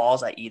LaMelo Ball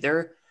as that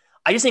either.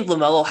 I just think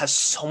LaMelo has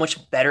so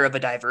much better of a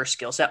diverse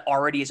skill set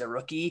already as a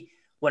rookie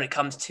when it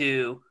comes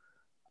to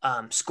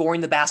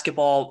scoring the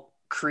basketball,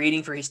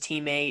 creating for his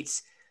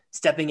teammates,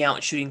 stepping out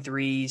and shooting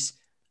threes.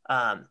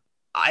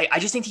 I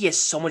just think he has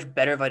so much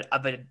better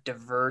of a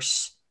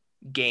diverse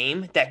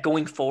game that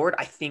going forward,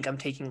 I think I'm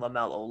taking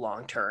LaMelo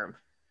long term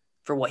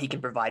for what he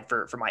can provide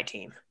for my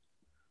team.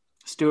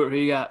 Stuart, who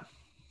you got?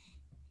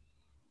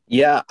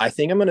 Yeah, I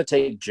think I'm going to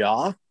take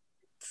Ja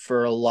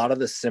for a lot of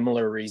the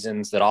similar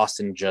reasons that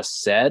Austin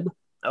just said.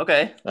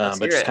 Okay. But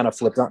just kind of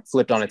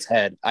flipped on its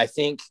head. I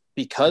think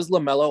because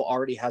LaMelo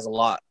already has a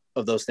lot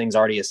of those things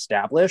already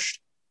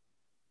established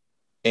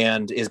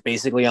and is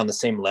basically on the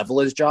same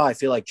level as Ja, I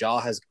feel like Ja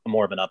has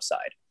more of an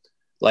upside.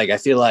 Like, I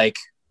feel like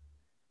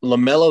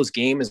LaMelo's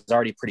game is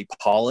already pretty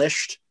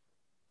polished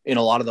in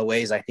a lot of the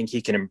ways I think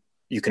you can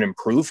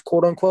improve,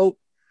 quote unquote.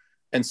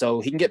 And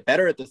so he can get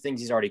better at the things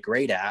he's already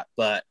great at.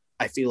 But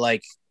I feel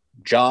like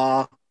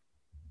Ja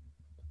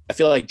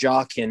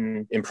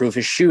can improve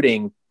his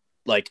shooting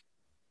like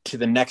to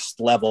the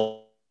next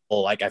level.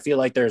 Like, I feel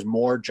like there's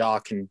more Ja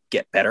can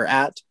get better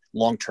at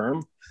long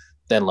term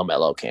than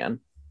LaMelo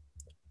can.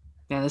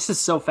 Man, this is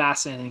so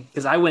fascinating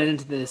because I went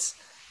into this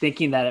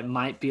thinking that it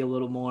might be a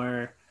little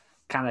more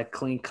kind of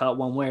clean cut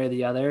one way or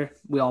the other.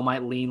 We all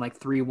might lean like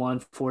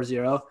 3-1,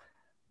 4-0,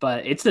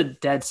 but it's a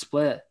dead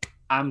split.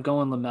 I'm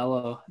going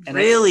LaMelo. And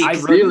really? I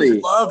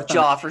really love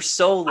Ja for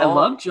so long. I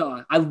love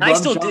Ja. I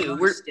still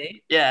do.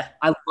 Yeah.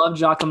 I love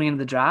Ja coming into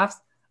the draft.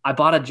 I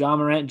bought a Ja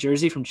Morant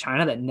jersey from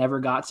China that never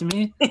got to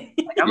me.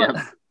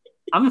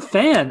 I'm a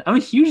fan. I'm a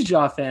huge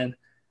Ja fan.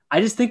 I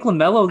just think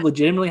LaMelo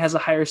legitimately has a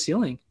higher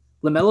ceiling.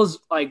 LaMelo's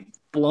like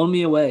blown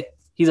me away.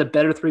 He's a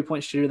better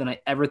 3-point shooter than I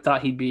ever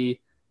thought he'd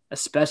be,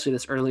 especially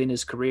this early in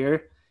his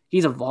career.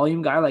 He's a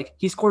volume guy. Like,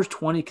 he scores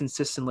 20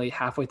 consistently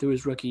halfway through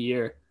his rookie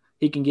year.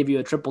 He can give you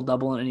a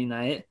triple-double on any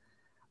night.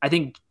 I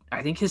think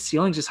his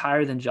ceiling's just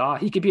higher than Ja.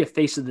 He could be a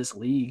face of this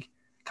league,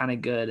 kind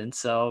of good. And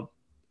so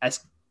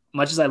as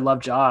much as I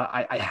love Ja,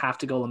 I have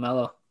to go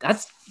LaMelo.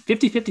 That's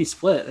 50-50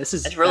 split.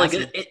 It's really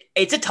good.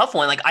 It's a tough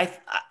one. Like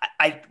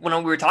I when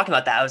we were talking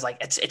about that, I was like,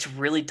 it's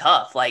really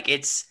tough. Like,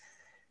 it's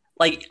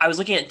like I was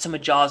looking at some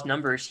of Ja's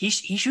numbers. He's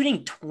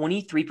shooting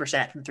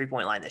 23% from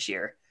 3-point line this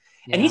year.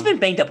 Yeah. And he's been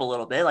banged up a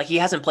little bit. Like, he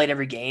hasn't played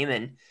every game,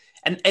 and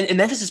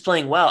Memphis is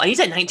playing well. And he's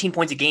at 19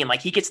 points a game.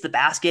 Like, he gets the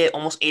basket,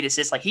 almost 8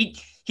 assists. Like, he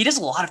does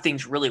a lot of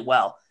things really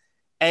well.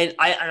 And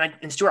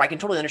and Stuart, I can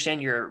totally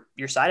understand your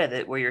side of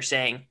it, where you're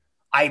saying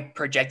I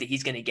project that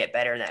he's going to get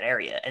better in that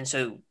area, and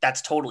so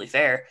that's totally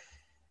fair.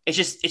 It's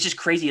just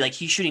crazy. Like,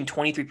 he's shooting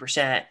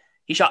 23%.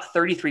 He shot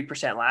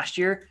 33% last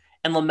year,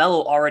 and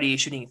LaMelo already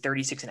is shooting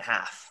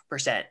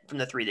 36.5% from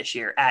the three this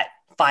year at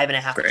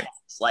 5.5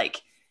 points.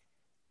 Like,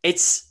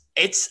 it's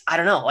I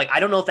don't know. Like, I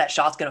don't know if that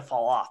shot's gonna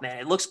fall off, man.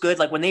 It looks good.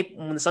 Like, when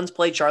the Suns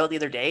played Charlotte the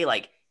other day,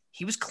 like,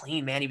 he was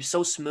clean, man. He was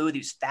so smooth. He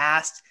was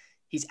fast.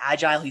 He's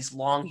agile. He's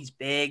long. He's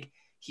big.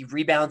 He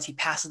rebounds. He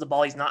passes the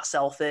ball. He's not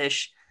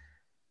selfish.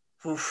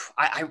 Oof.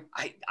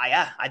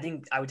 Yeah, I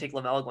think I would take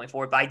LaMelo going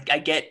forward, but I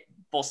get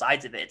both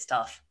sides of it. It's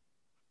tough.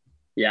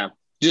 Yeah.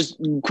 Just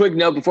quick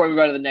note before we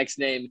go to the next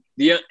name.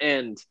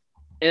 And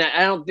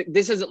I don't think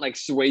this isn't like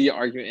sway your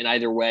argument in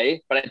either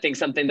way, but I think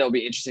something that will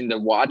be interesting to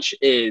watch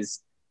is,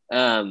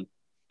 right?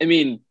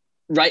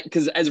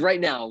 Because as right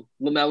now,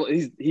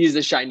 LaMelo, he's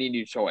a shiny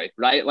new toy,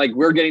 right? Like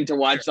we're getting to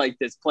watch like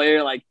this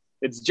player, like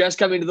it's just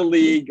coming to the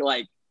league,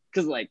 like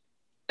because like.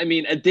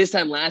 At this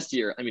time last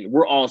year,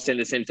 we're all saying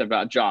the same stuff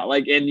about Ja.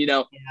 Like, and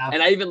and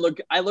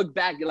I look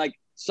back like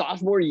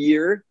sophomore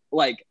year,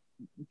 like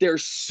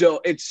it's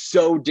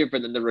so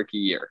different than the rookie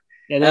year.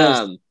 It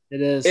is.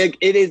 It is.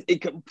 It is a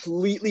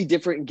completely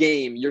different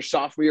game your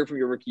sophomore year from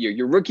your rookie year.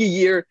 Your rookie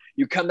year,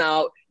 you come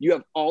out, you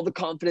have all the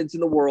confidence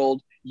in the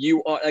world.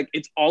 You are like,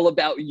 it's all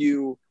about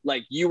you.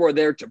 Like you are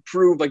there to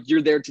prove, like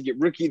you're there to get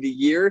rookie of the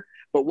year.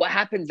 But what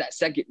happens that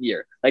second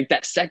year? Like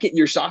that second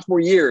year, sophomore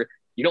year,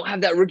 you don't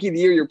have that rookie of the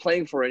year you're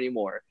playing for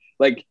anymore.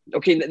 Like,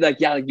 okay, like,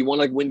 yeah, like you want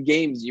to like win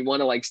games. You want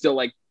to like still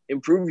like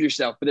improve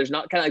yourself, but there's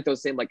not kind of like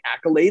those same like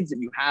accolades that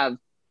you have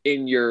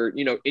in your,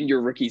 in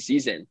your rookie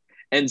season.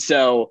 And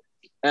so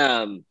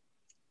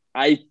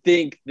I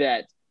think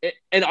that,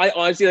 and I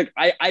honestly, like,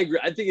 I agree.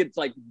 I think it's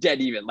like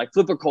dead even, like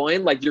flip a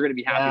coin. Like you're going to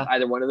be happy with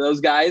either one of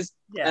those guys.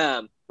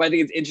 Yeah. But I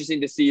think it's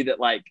interesting to see that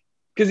like,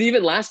 because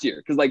even last year,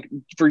 because like,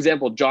 for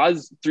example,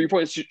 Jaws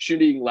 3-point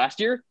shooting last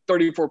year,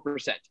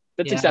 34%.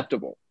 That's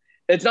acceptable.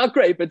 It's not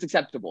great, but it's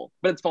acceptable.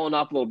 But it's fallen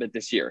off a little bit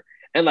this year.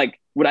 And like,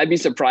 would I be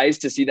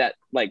surprised to see that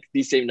like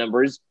these same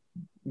numbers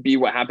be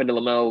what happened to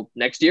LaMelo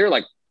next year?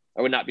 Like,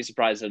 I would not be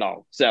surprised at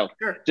all. So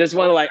just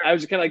want to like, I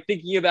was just kind of like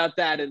thinking about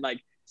that and like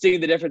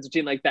seeing the difference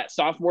between like that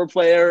sophomore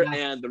player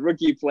and the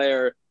rookie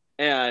player,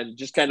 and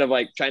just kind of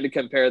like trying to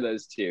compare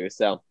those two.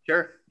 So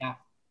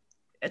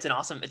It's an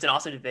awesome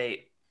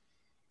debate.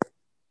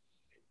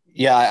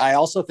 Yeah, I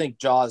also think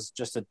Jaws,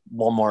 just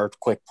one more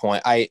quick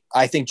point. I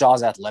think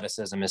Jaws'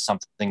 athleticism is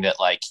something that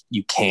like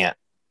you can't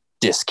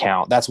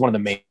discount. That's one of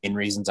the main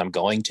reasons I'm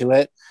going to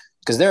it,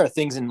 because there are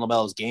things in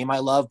LaMelo's game I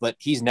love, but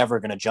he's never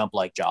going to jump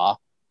like Ja.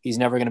 He's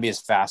never going to be as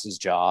fast as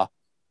Ja.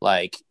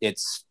 Like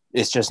it's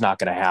just not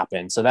going to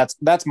happen. So that's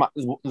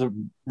the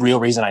real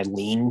reason I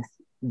lean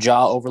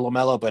Ja over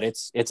LaMelo, but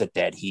it's a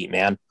dead heat,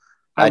 man.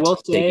 I will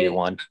say, either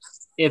one.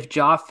 If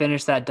Ja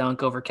finished that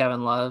dunk over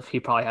Kevin Love, he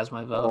probably has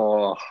my vote.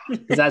 Oh,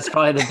 That's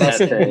probably the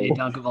best NBA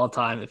dunk of all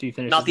time. If he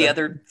finishes, not the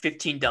other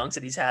 15 dunks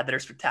that he's had that are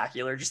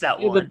spectacular, just that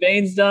one. The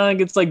Baines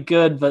dunk, it's like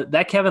good, but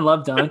that Kevin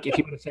Love dunk, if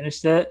he would have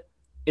finished it,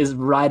 is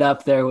right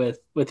up there with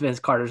Vince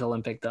Carter's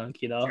Olympic dunk.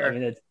 Sure.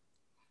 It's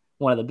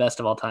one of the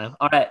best of all time.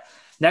 All right,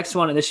 next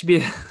one, and this should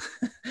be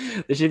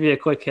a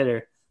quick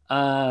hitter.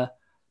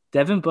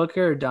 Devin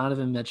Booker or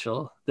Donovan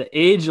Mitchell? The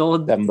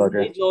age-old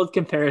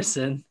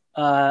comparison.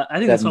 I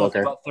think this one was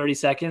about 30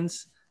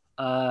 seconds.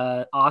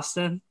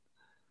 Austin?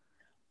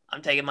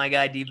 I'm taking my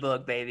guy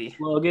D-Book, baby.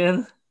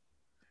 Logan?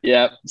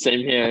 Yeah,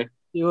 same here.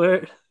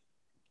 Stuart?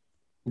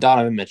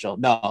 Donovan Mitchell.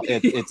 No,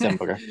 it's Devin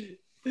Booker.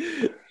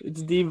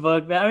 It's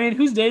D-Book, man.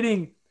 Who's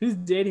dating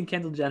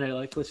Kendall Jenner?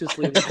 Like, let's just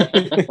leave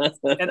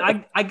it. And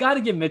I got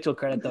to give Mitchell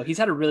credit, though. He's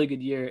had a really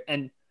good year.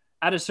 And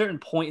at a certain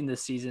point in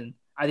this season,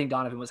 I think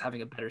Donovan was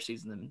having a better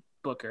season than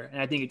Booker.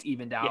 And I think it's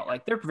evened out.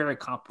 Like, they're very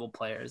comparable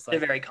players. Like,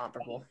 they're very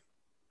comparable.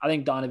 I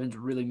think Donovan's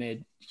really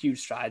made huge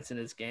strides in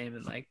his game,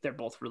 and like they're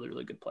both really,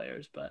 really good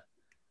players. But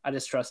I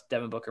just trust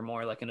Devin Booker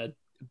more, like in a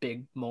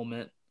big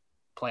moment,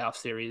 playoff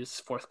series,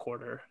 fourth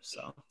quarter.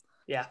 So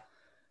yeah.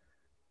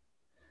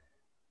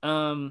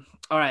 All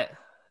right,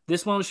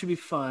 this one should be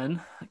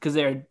fun because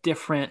they are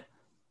different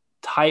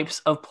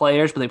types of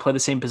players, but they play the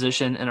same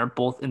position and are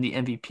both in the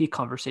MVP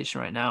conversation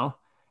right now,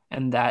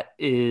 and that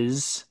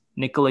is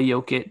Nikola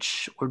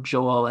Jokic or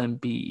Joel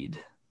Embiid.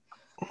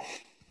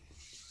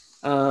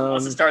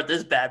 Let's start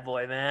this bad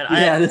boy, man. I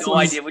have no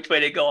idea which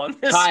way to go on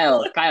this.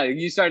 Kyle,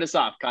 you start us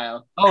off,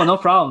 Kyle. Oh, no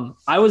problem.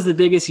 I was the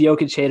biggest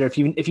Jokic hater.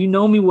 If you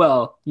know me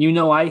well, you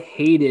know I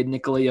hated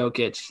Nikola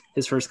Jokic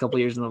his first couple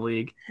years in the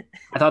league.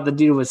 I thought the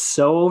dude was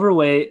so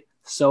overweight,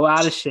 so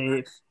out of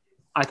shape.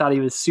 I thought he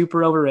was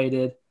super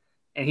overrated,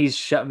 and he's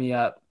shut me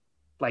up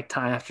like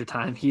time after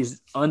time.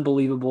 He's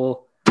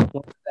unbelievable.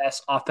 One of the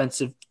best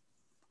offensive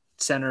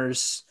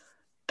centers,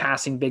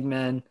 passing big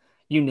men,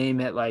 you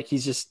name it. Like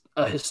he's just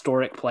a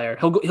historic player.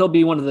 He'll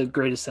be one of the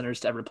greatest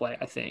centers to ever play,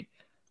 I think.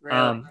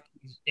 Really?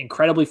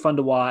 Incredibly fun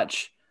to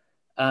watch.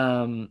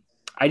 I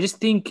just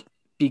think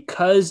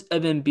because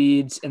of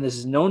Embiid's, and this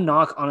is no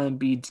knock on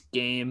Embiid's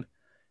game,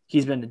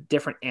 he's been a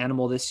different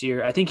animal this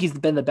year. I think he's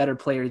been the better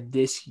player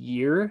this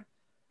year.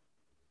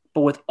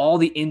 But with all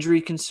the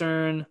injury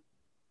concern,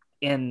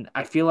 and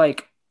I feel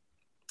like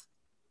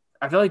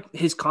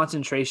his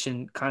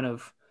concentration kind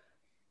of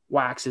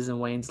waxes and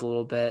wanes a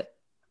little bit.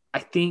 I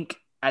think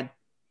at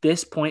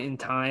this point in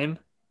time,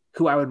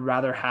 who I would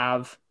rather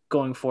have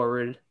going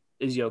forward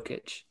is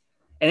Jokic.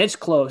 And it's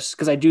close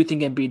because I do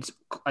think Embiid's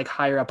like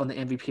higher up on the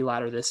MVP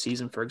ladder this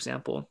season, for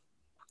example.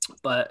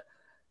 But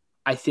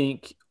I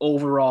think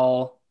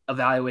overall,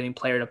 evaluating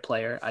player to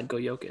player, I'd go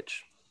Jokic.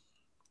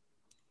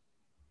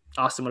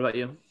 Austin, what about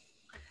you?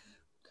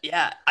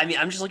 Yeah, I mean,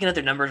 I'm just looking at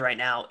their numbers right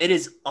now. It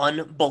is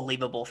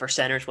unbelievable for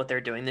centers what they're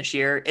doing this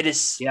year.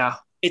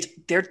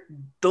 They're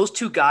those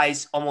two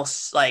guys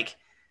almost like,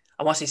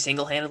 I want to say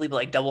single-handedly, but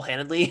like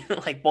double-handedly,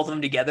 like both of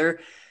them together.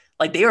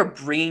 Like they are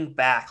bringing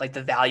back like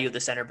the value of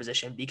the center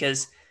position,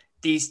 because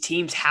these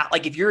teams have,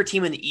 like if you're a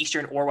team in the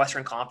Eastern or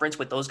Western Conference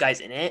with those guys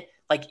in it,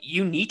 like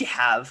you need to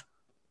have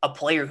a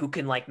player who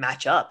can like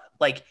match up.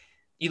 Like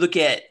you look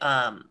at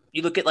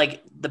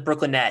like the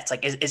Brooklyn Nets,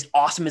 like as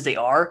awesome as they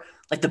are,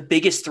 like the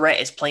biggest threat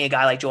is playing a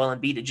guy like Joel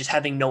Embiid and just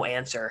having no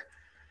answer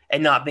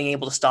and not being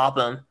able to stop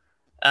him.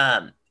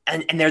 And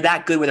they're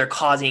that good where they're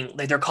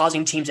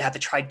causing teams to have to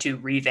try to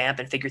revamp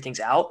and figure things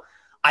out.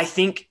 I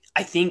think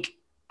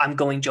I'm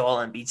going Joel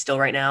Embiid still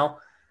right now.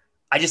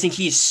 I just think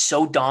he's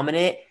so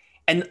dominant.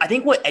 And I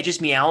think what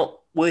edges me out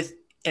with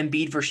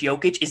Embiid versus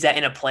Jokic is that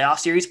in a playoff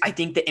series, I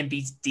think that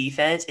Embiid's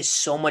defense is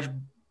so much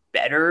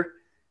better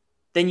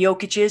than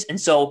Jokic's. And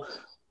so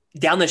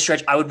down the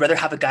stretch, I would rather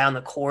have a guy on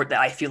the court that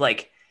I feel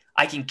like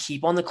I can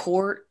keep on the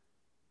court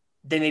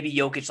than maybe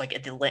Jokic, like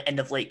at the end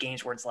of late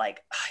games where it's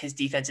like his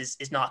defense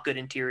is not good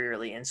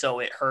interiorly. And so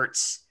it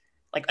hurts,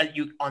 like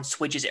you on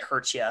switches, it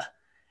hurts you.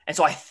 And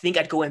so I think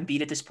I'd go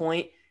Embiid at this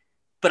point,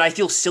 but I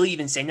feel silly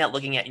even saying that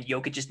looking at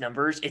Jokic's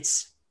numbers.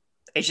 It's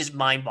just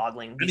mind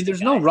boggling. I mean,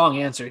 there's no wrong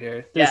answer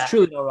here. There's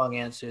truly no wrong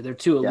answer. They're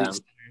two elite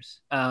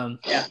centers.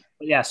 But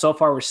yeah, so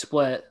far we're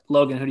split.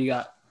 Logan, who do you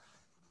got?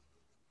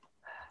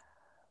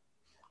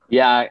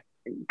 Yeah,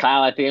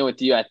 Kyle, I think I'm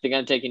with you. I think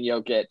I'm taking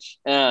Jokic.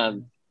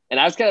 And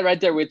I was kind of right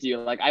there with you.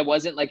 Like, I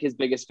wasn't like his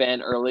biggest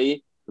fan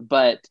early,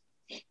 but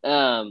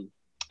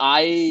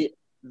I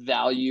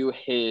value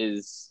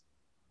his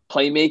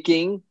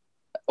playmaking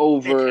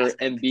over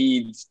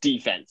Embiid's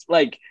defense.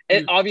 Like,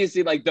 and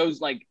obviously, like those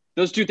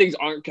two things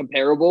aren't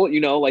comparable. You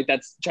know, like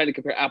that's trying to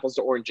compare apples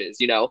to oranges.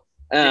 You know,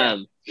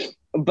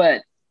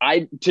 but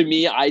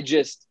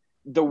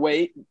the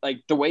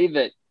way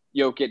that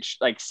Jokic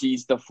like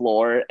sees the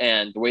floor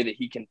and the way that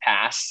he can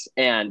pass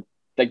and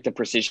like the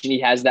precision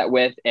he has that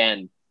with,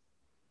 and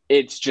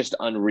it's just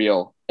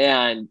unreal.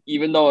 And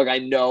even though like I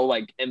know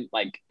like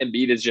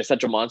Embiid is just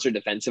such a monster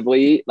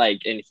defensively,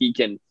 like, and he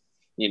can,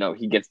 you know,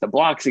 he gets the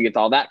blocks, he gets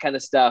all that kind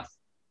of stuff.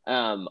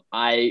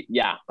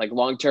 Like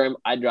long term,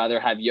 I'd rather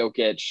have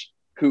Jokic,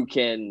 who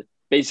can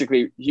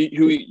basically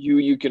who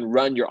you can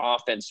run your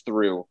offense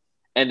through,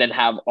 and then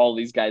have all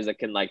these guys that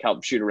can like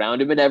help shoot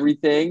around him and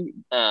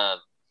everything.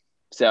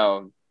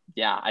 So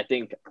yeah, I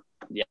think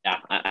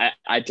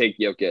I take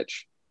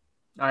Jokic.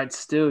 All right,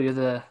 Stu, you're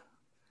the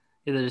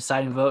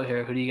deciding vote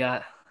here. Who do you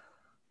got?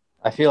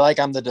 I feel like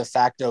I'm the de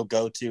facto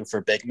go-to for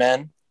big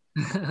men.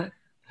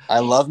 I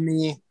love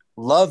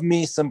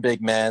me some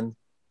big men.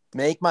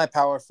 Make my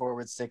power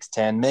forward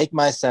 6'10", make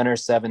my center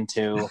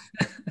 7'2".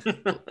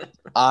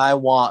 I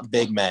want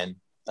big men.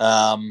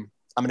 I'm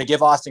going to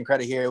give Austin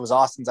credit here. It was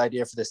Austin's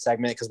idea for this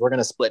segment because we're going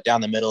to split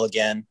down the middle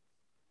again.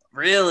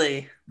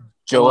 Really?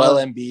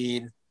 Joel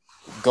Embiid,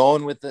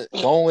 going with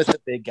the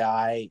big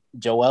guy,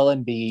 Joel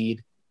Embiid.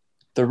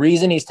 The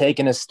reason he's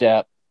taken a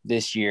step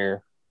this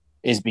year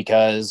is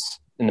because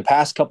in the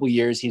past couple of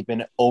years, he's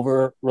been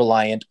over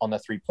reliant on the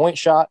 3-point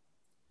shot.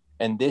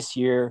 And this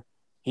year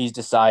he's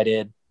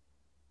decided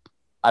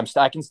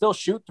I can still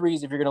shoot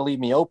threes if you're going to leave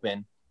me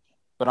open,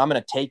 but I'm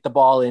going to take the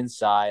ball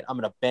inside. I'm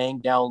going to bang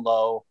down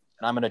low,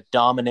 and I'm going to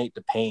dominate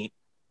the paint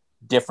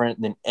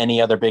different than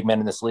any other big man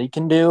in this league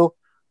can do.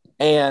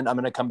 And I'm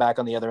going to come back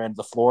on the other end of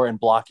the floor and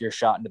block your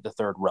shot into the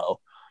third row.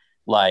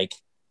 Like,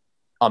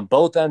 on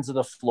both ends of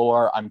the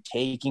floor, I'm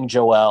taking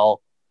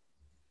Joel.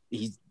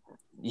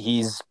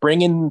 He's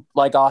bringing,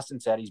 like Austin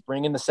said, he's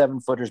bringing the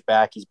 7-footers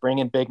back. He's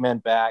bringing big men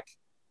back.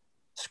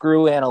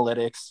 Screw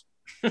analytics.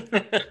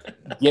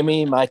 Give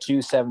me my 2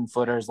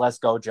 7-footers. Let's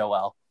go,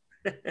 Joel.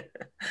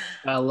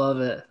 I love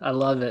it.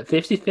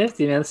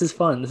 50-50, man. This is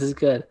fun. This is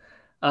good.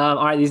 All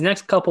right, these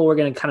next couple we're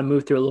going to kind of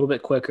move through a little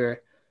bit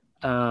quicker.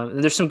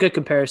 There's some good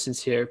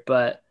comparisons here,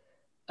 but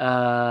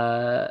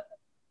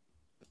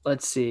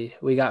let's see.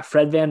 We got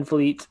Fred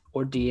VanVleet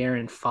or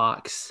De'Aaron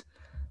Fox.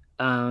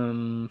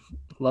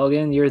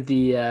 Logan, you're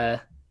the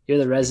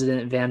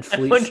resident Van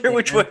Fleet. I wonder fan.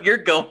 Which way you're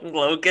going,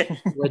 Logan.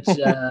 Which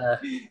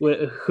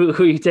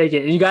who you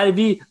taking? And you got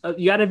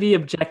to be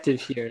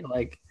objective here.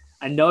 Like,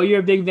 I know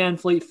you're a big Van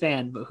Fleet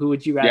fan, but who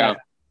would you rather have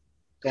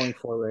going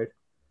forward?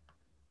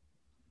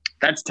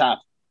 That's tough.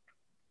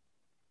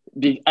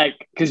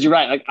 Because you're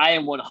right. Like, I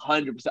am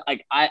 100%.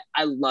 Like, I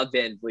love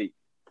Van Fleet.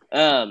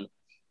 But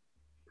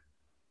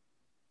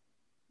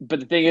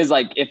the thing is,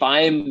 like, if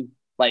I'm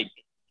like,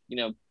 you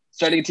know,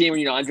 starting a team or,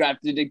 you know,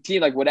 undrafted a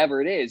team, like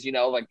whatever it is, you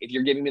know, like if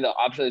you're giving me the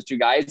option of those two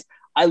guys,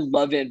 I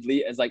love Van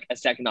Vliet as like a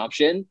second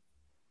option,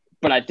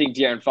 but I think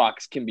De'Aaron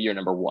Fox can be your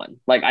number one.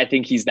 Like, I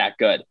think he's that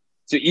good.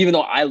 So even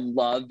though I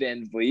love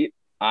Van Vliet,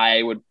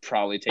 I would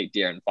probably take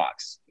De'Aaron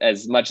Fox.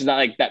 As much as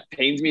that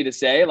pains me to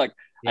say, like,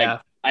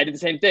 I did the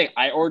same thing.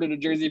 I ordered a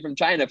jersey from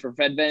China for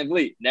Fred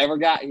VanVleet. Never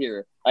got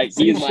here. Like,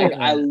 he's like,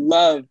 I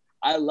love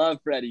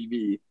Freddie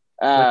B.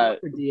 For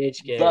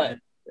DH game. But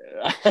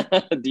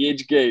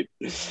DH gate.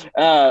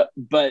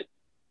 But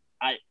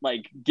I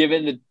like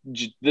given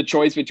the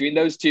choice between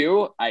those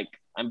two,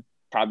 I'm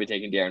probably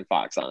taking De'Aaron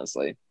Fox,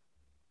 honestly.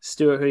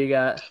 Stuart, who you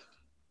got?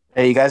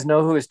 Hey, you guys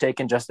know who is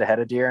taken just ahead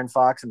of De'Aaron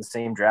Fox in the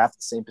same draft,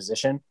 the same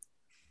position?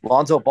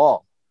 Lonzo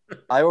Ball.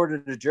 I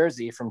ordered a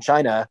jersey from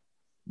China,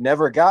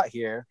 never got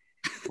here.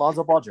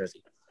 Lonzo Ball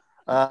jersey.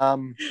 I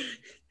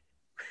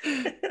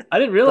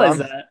didn't realize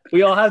that.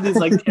 We all have these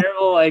like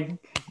terrible like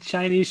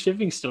Chinese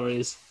shipping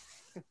stories.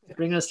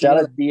 Bring us shout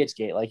together. out to DH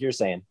Gate, like you're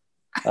saying.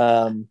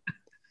 I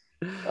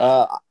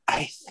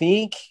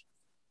think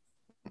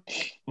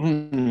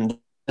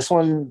this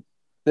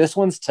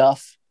one's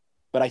tough,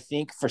 but I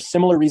think for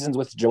similar reasons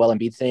with the Joel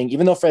Embiid thing,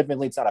 even though Fred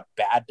VanVleet's not a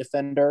bad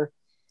defender,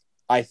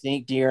 I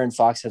think De'Aaron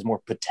Fox has more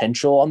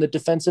potential on the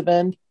defensive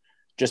end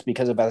just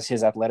because of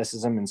his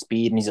athleticism and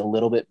speed, and he's a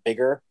little bit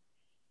bigger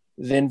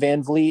than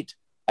VanVleet.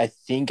 I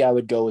think I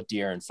would go with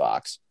De'Aaron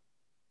Fox.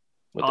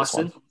 With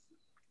Austin? This one.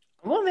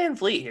 I'm on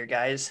VanVleet here,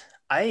 guys.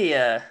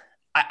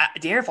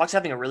 De'Aaron Fox is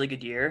having a really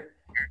good year.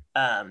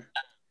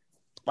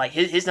 Like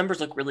his numbers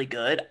look really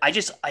good. I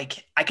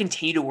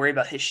continue to worry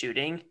about his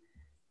shooting.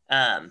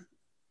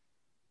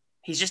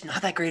 He's just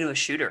not that great of a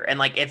shooter. And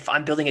like if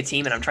I'm building a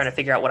team and I'm trying to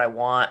figure out what I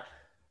want,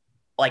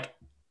 like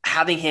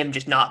having him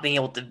just not being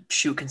able to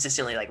shoot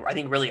consistently, like I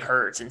think really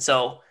hurts. And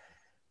so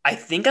I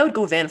think I would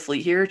go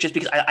VanVleet here just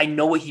because I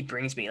know what he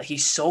brings me. Like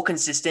he's so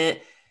consistent.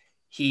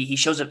 He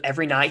shows up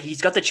every night.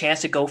 He's got the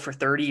chance to go for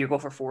 30 or go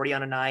for 40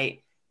 on a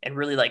night and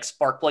really like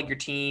spark plug your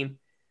team.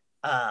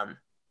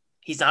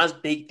 He's not as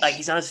big, like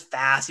he's not as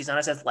fast, he's not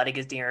as athletic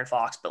as De'Aaron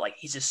Fox, but like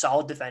he's a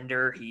solid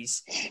defender.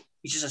 He's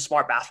just a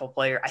smart basketball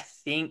player. I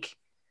think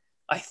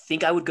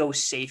I would go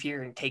safe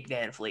here and take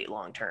VanVleet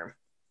long term.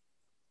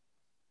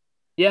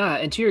 Yeah,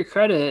 and to your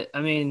credit,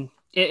 I mean,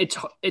 it's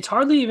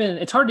hard to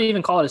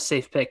even call it a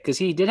safe pick because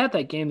he did have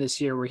that game this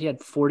year where he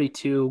had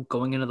 42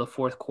 going into the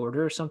fourth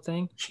quarter or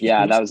something.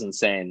 Yeah, that was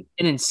insane.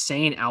 An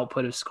insane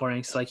output of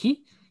scoring. So like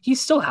he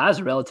still has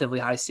a relatively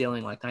high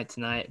ceiling like night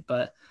to night,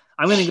 but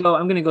I'm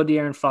gonna go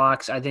De'Aaron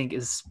Fox. I think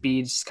his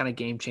speed's just kind of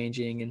game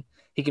changing and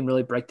he can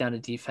really break down a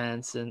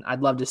defense, and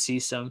I'd love to see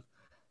some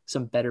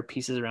better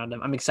pieces around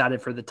him. I'm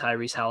excited for the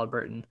Tyrese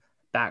Halliburton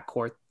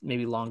backcourt,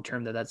 maybe long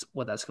term that's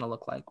what that's gonna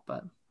look like.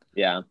 But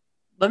yeah.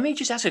 Let me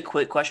just ask a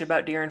quick question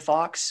about De'Aaron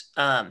Fox.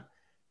 That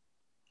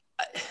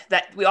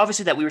we were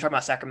talking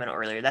about Sacramento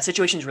earlier. That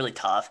situation is really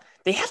tough.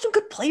 They have some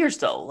good players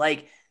though.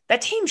 Like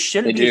that team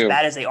shouldn't be as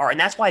bad as they are, and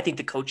that's why I think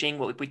the coaching,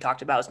 what we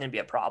talked about, is going to be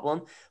a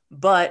problem.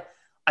 But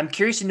I'm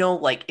curious to know,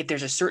 like, if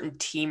there's a certain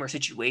team or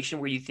situation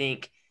where you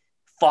think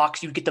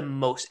Fox, you'd get the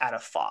most out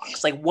of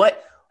Fox. Like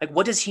what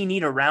does he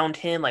need around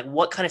him? Like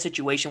what kind of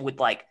situation would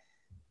like?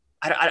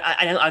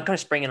 I'm kind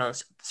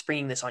of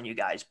springing this on you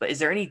guys, but is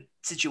there any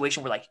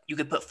situation where like you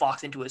could put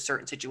Fox into a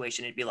certain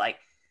situation and be like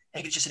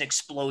it's just an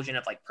explosion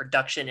of like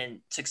production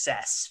and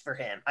success for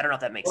him? I don't know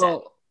if that makes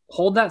sense.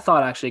 Hold that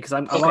thought actually, because I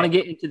want to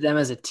get into them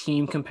as a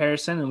team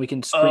comparison, and we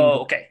can spring.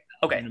 Okay.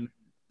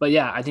 But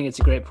yeah, I think it's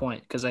a great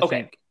point because I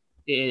think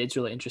it's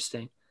really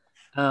interesting.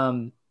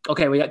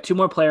 Okay, we got two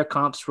more player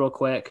comps real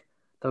quick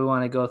that we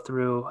want to go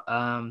through.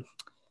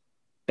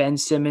 Ben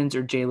Simmons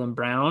or Jaylen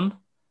Brown.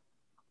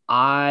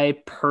 I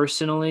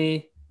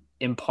personally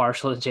am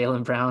partial to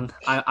Jaylen Brown.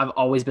 I've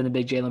always been a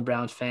big Jaylen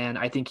Brown fan.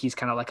 I think he's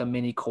kind of like a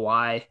mini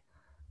Kawhi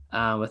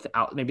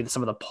without maybe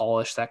some of the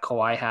polish that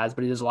Kawhi has,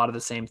 but he does a lot of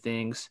the same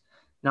things.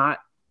 Not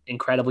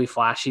incredibly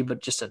flashy,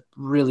 but just a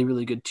really,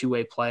 really good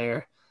two-way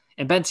player.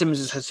 And Ben Simmons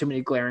just has too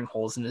many glaring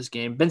holes in this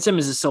game. Ben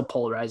Simmons is so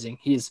polarizing.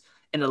 He's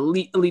an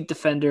elite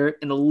defender,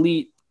 an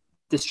elite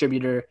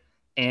distributor,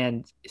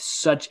 and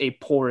such a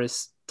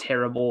porous,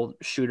 terrible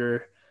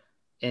shooter.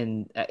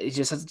 And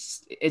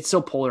it's so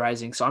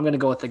polarizing. So I'm going to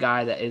go with the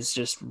guy that is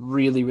just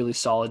really, really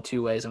solid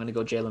two ways. I'm going to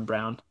go Jaylen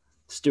Brown.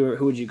 Stuart,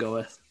 who would you go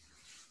with?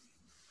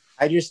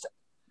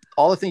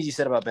 All the things you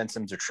said about Ben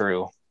Simmons are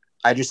true.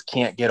 I just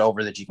can't get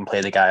over that you can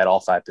play the guy at all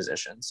five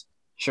positions.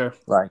 Sure.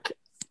 Like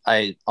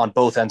on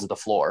both ends of the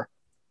floor.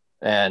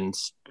 And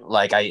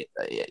like,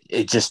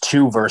 it's just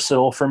too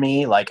versatile for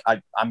me. Like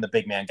I'm the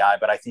big man guy,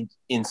 but I think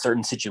in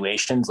certain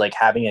situations, like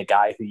having a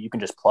guy who you can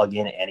just plug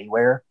in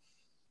anywhere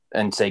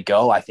and say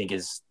go, I think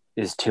is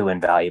too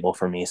invaluable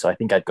for me. So I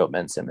think I'd go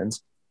Ben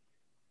Simmons.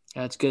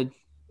 Yeah, that's good.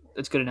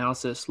 That's good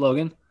analysis.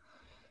 Logan?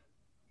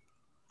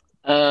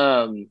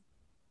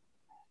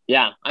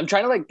 Yeah, I'm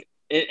trying to like,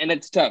 and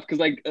it's tough because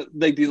like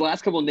these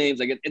last couple of names,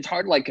 like it's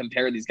hard to like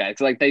compare these guys.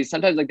 So like they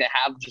sometimes like they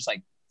have just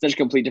like such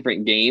complete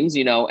different games,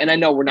 you know. And I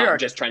know we're not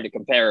just trying to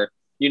compare,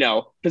 you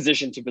know,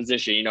 position to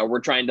position. You know, we're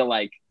trying to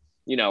like,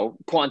 you know,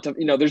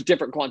 there's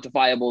different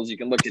quantifiables you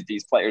can look at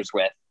these players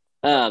with.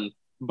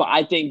 But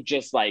I think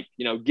just like,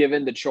 you know,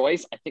 given the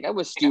choice, I think I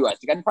was Stu. I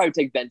think I'd probably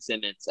take Ben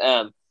Simmons.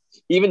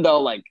 Even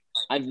though like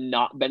I've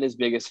not been his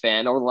biggest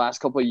fan over the last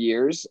couple of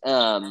years,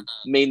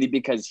 mainly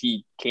because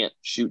he can't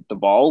shoot the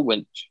ball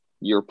when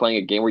you're playing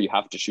a game where you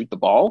have to shoot the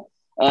ball.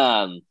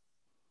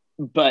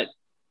 But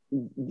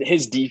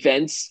his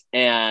defense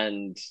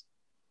and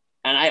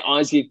I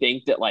honestly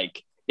think that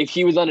like if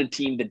he was on a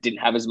team that didn't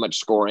have as much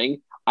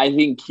scoring, I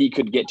think he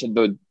could get to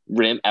the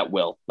rim at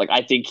will. Like,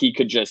 I think he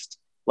could just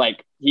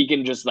he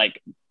can just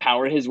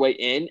power his way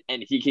in,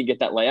 and he can get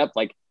that layup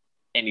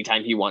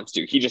anytime he wants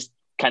to. He just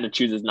kind of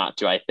chooses not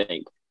to, I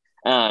think.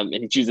 And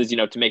he chooses,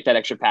 to make that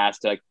extra pass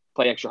to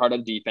play extra hard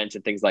on defense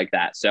and things like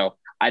that. So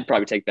I'd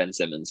probably take Ben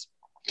Simmons.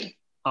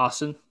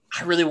 Austin?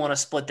 I really want to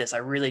split this. I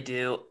really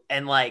do.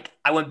 And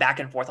I went back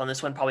and forth on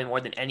this one probably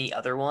more than any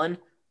other one,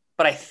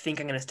 but I think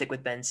I'm going to stick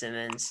with Ben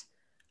Simmons,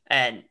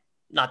 and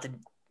not to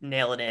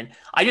nail it in.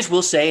 I just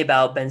will say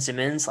about Ben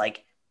Simmons,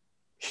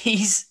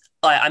 he's,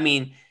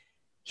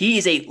 he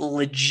is a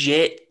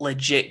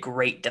legit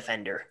great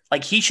defender.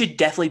 He should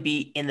definitely be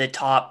in the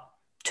top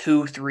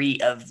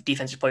 2-3 of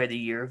defensive player of the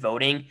year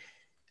voting.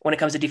 When it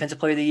comes to defensive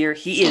player of the year,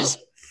 he is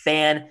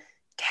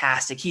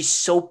fantastic. He's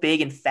so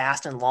big and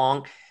fast and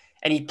long,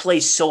 and he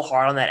plays so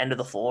hard on that end of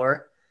the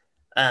floor.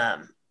 I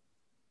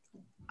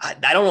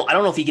don't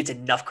know if he gets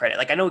enough credit.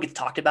 I know he gets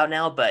talked about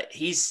now, but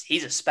he's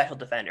a special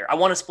defender. I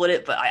want to split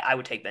it, but I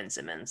would take Ben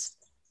Simmons.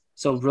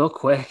 So real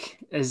quick,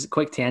 as a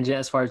quick tangent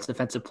as far as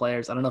defensive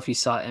players, I don't know if you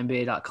saw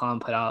NBA.com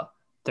put out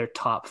their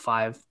top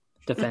 5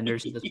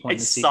 defenders at this point in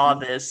the season. I saw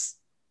this.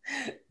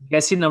 You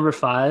guys see number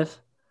 5?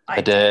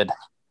 I did.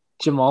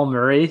 Jamal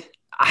Murray.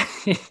 I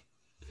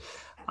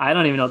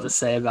don't even know what to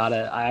say about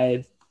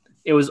it.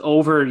 It was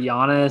over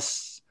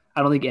Giannis.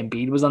 I don't think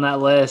Embiid was on that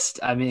list.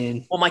 Well,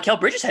 Mikal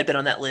Bridges had been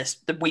on that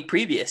list the week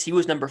previous. He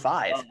was number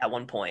 5 at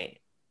one point.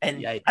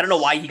 And yikes. I don't know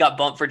why he got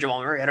bumped for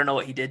Jamal Murray. I don't know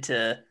what he did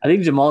to. I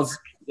think Jamal's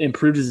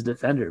improved as a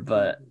defender,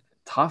 but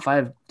top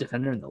 5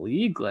 defender in the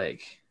league, they're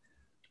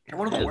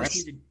one of the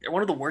worst. They're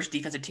one of the worst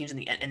defensive teams in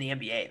the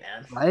NBA,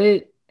 man.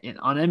 Right? And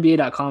on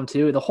NBA.com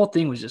too, the whole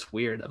thing was just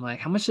weird. I'm like,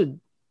 how much did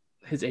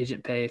his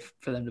agent pay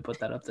for them to put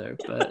that up there?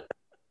 But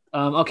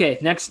okay,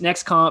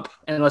 next comp,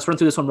 and let's run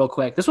through this one real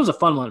quick. This was a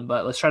fun one,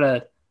 but let's try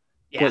to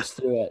blitz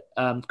through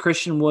it.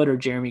 Christian Wood or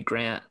Jeremy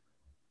Grant?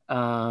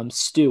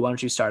 Stu, why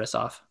don't you start us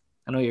off?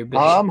 I know you're big.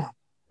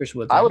 Christian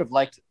Wood. I would have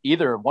liked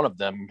either one of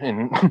them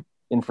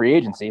in free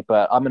agency,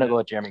 but I'm going to go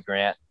with Jeremy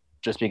Grant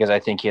just because I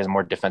think he has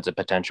more defensive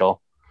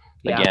potential.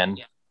 Again,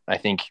 I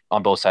think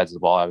on both sides of the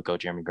ball, I would go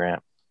Jeremy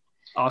Grant.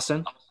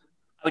 Austin?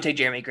 I would take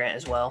Jeremy Grant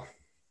as well.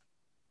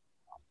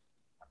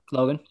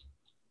 Logan?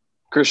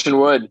 Christian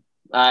Wood.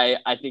 I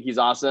think he's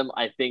awesome.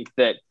 I think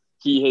that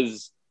he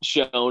has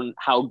shown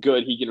how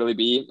good he can really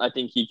be. I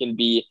think he can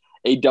be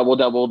a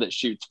double-double that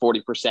shoots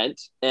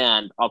 40%,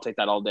 and I'll take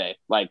that all day.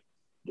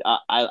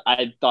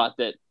 I thought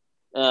that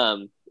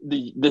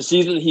the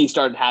season he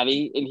started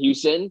having in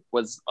Houston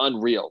was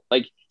unreal.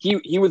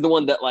 He was the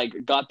one that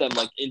got them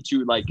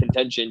into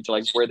contention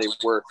to where they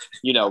were,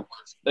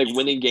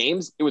 winning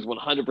games. It was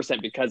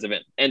 100% because of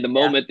it. And the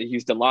moment that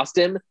Houston lost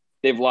him,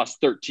 they've lost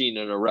 13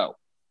 in a row.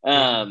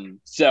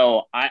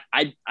 So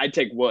I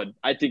take Wood.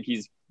 I think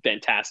he's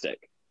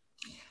fantastic.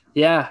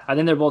 Yeah, I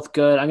think they're both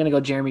good. I'm going to go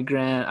Jeremy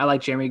Grant. I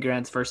like Jeremy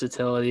Grant's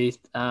versatility.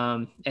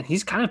 And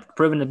he's kind of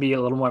proven to be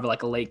a little more of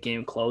a late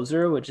game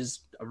closer, which is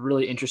a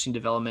really interesting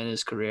development in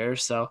his career.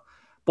 So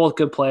both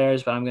good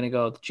players, but I'm going to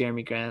go with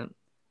Jeremy Grant.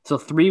 So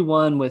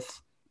 3-1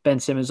 with Ben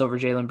Simmons over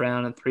Jaylen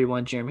Brown and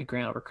 3-1 Jeremy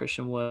Grant over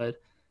Christian Wood,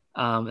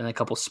 and a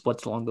couple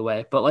splits along the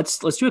way. But let's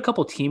do a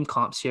couple team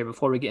comps here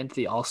before we get into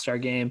the All-Star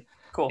game.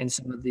 Cool. And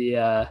some of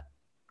the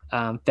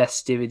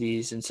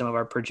festivities and some of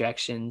our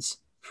projections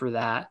for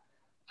that.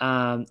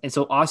 And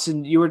so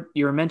Austin, you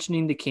were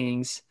mentioning the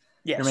Kings.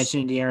 Yes. You're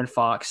mentioning De'Aaron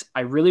Fox.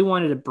 I really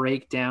wanted to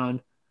break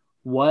down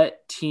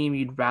what team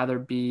you'd rather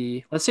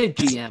be, let's say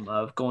GM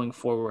of going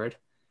forward.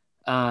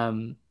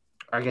 Or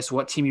I guess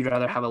what team you'd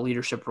rather have a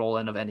leadership role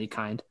in of any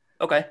kind.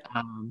 Okay.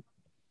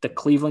 The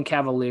Cleveland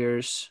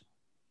Cavaliers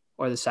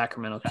or the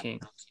Sacramento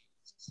Kings.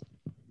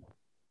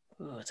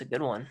 Ooh, that's a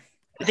good one.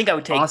 I think I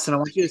would take Austin. I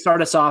want you to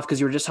start us off because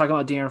you were just talking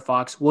about De'Aaron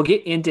Fox. We'll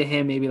get into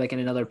him maybe in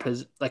another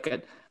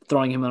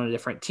throwing him on a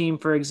different team,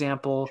 for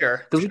example.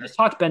 Sure. Because we just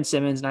talked Ben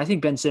Simmons, and I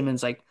think Ben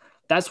Simmons,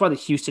 that's why the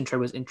Houston trade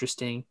was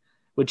interesting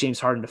with James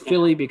Harden to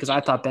Philly, because I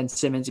thought Ben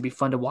Simmons, it'd be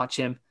fun to watch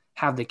him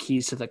have the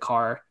keys to the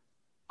car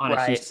on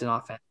a Houston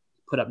offense,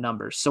 put up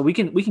numbers. So we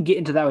can get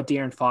into that with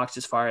De'Aaron Fox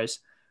as far as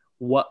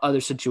what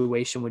other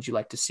situation would you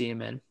like to see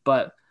him in.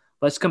 But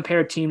let's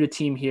compare team to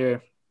team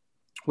here,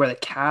 where the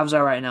Cavs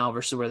are right now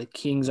versus where the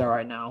Kings are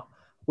right now.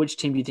 Which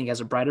team do you think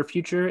has a brighter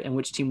future, and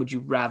which team would you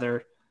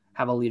rather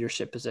have a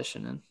leadership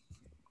position in?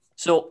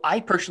 So I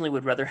personally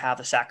would rather have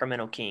the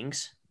Sacramento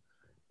Kings.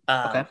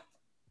 Okay.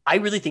 I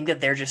really think that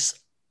they're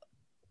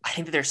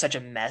such a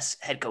mess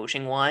head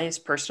coaching wise.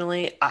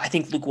 Personally, I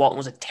think Luke Walton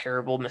was a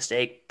terrible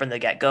mistake from the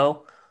get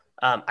go.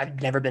 I've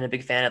never been a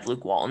big fan of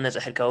Luke Walton as a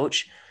head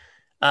coach.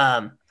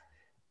 And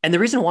the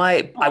reason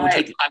why I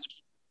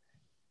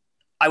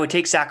would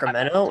take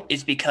Sacramento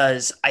is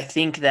because I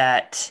think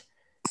that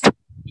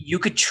you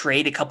could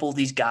trade a couple of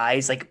these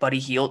guys like Buddy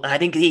Hield, and I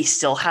think they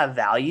still have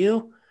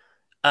value.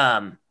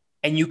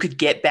 And you could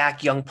get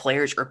back young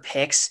players or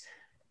picks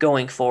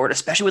going forward,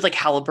 especially with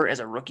Halliburton as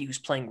a rookie who's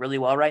playing really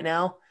well right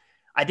now.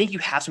 I think you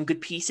have some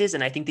good pieces,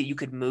 and I think that you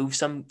could move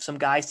some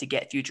guys to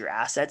get future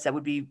assets that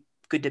would be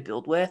good to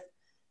build with.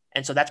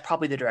 And so that's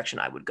probably the direction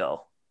I would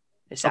go.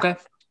 Okay.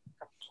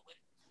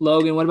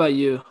 Logan, what about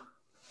you?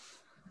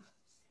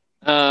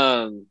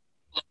 Between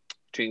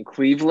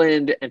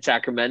Cleveland and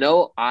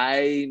Sacramento,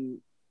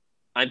 I'm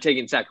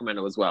taking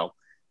Sacramento as well.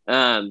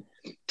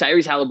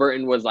 Tyrese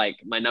Halliburton was like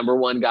my number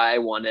one guy I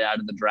wanted out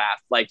of the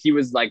draft. Like he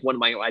was like one of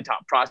my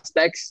top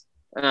prospects.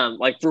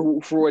 Like for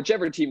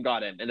whichever team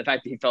got him, and the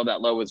fact that he fell that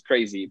low was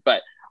crazy.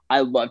 But I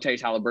love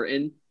Tyrese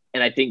Halliburton,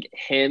 and I think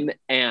him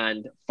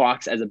and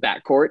Fox as a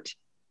backcourt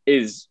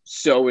is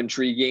so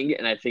intriguing,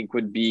 and I think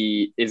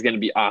is going to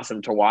be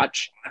awesome to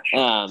watch.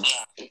 I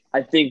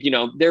think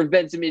there have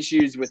been some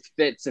issues with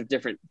fits of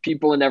different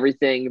people and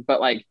everything, but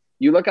like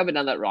you look up and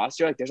down that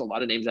roster, like there's a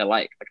lot of names I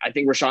like. Like I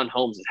think Rashawn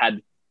Holmes has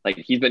had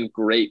he's been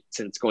great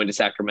since going to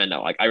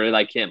Sacramento. Like I really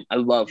like him. I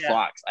love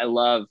Fox. I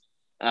love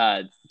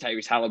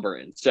Tyrese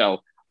Halliburton. So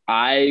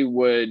I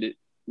would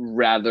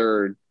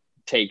rather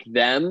take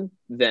them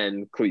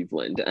than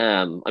Cleveland.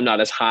 I'm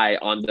not as high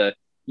on the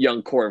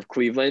young core of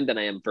Cleveland than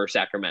I am for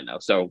Sacramento.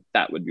 So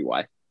that would be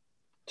why.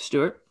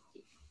 Stuart?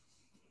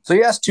 So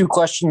you asked two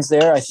questions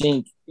there. I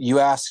think you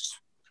asked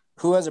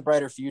who has a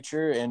brighter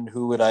future and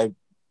who would I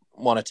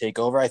want to take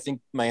over. I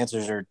think my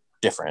answers are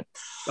different.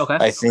 Okay.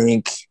 I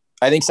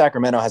think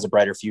Sacramento has a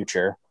brighter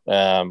future.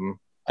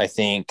 I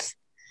think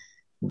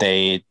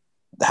they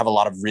have a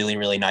lot of really,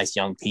 really nice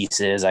young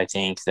pieces. I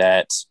think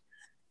that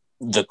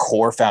the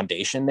core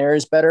foundation there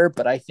is better,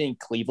 but I think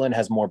Cleveland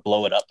has more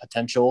blow it up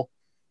potential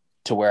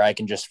to where I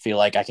can just feel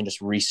like I can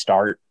just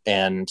restart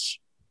and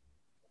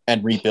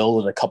rebuild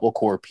with a couple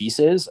core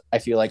pieces. I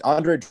feel like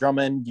Andre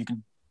Drummond,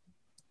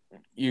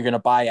 you're going to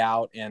buy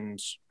out,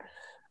 and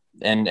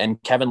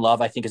Kevin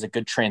Love, I think, is a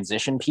good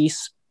transition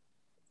piece.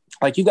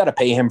 Like you got to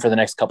pay him for the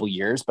next couple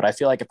years, but I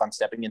feel like if I'm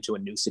stepping into a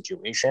new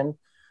situation,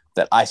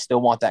 that I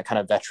still want that kind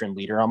of veteran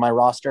leader on my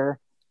roster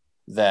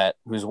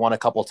who's won a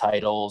couple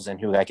titles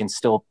and who I can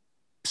still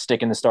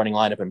stick in the starting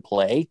lineup and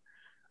play.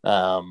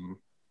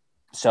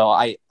 So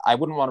I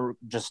wouldn't want to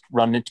just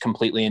run it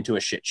completely into a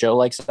shit show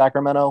like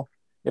Sacramento,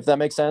 if that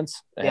makes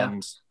sense. Yeah.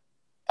 And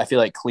I feel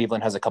like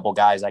Cleveland has a couple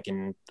guys I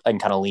can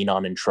kind of lean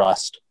on and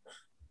trust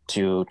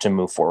to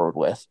move forward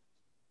with.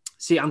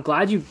 See, I'm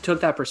glad you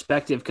took that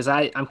perspective because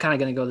I'm kind of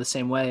going to go the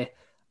same way.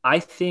 I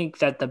think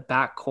that the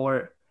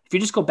backcourt, if you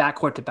just go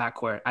backcourt to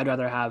backcourt, I'd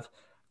rather have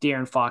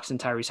De'Aaron Fox and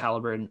Tyrese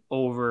Halliburton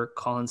over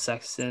Colin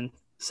Sexton.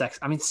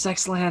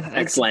 Sexland,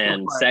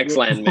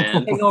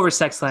 man. Taking over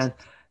Sexland,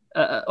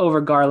 over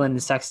Garland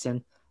and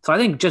Sexton. So I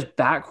think just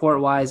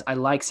backcourt wise, I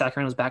like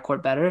Sacramento's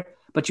backcourt better,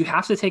 but you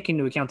have to take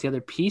into account the other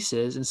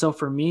pieces. And so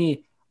for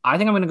me, I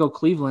think I'm going to go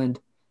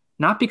Cleveland,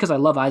 not because I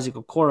love Isaac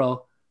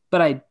Okoro,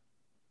 but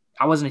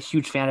I wasn't a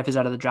huge fan of his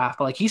out of the draft,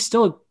 but like he's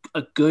still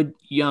a good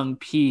young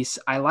piece.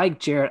 I like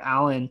Jarrett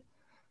Allen.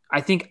 I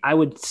think I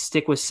would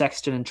stick with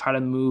Sexton and try to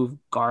move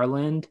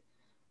Garland.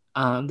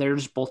 They're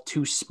just both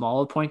too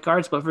small point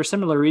guards, but for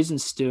similar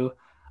reasons, Stu,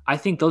 I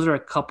think those are a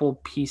couple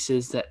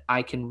pieces that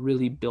I can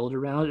really build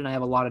around, and I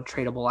have a lot of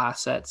tradable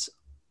assets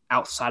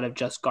outside of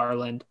just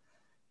Garland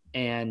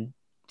and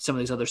some of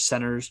these other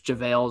centers.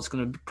 JaVale is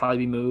going to probably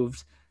be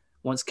moved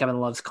once Kevin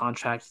Love's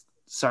contract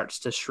starts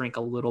to shrink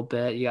a little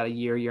bit. You got a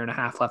year and a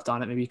half left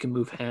on it. Maybe you can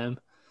move him.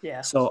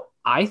 Yeah. So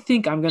I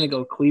think I'm going to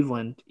go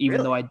Cleveland,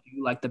 even though I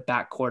do like the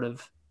backcourt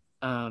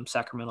of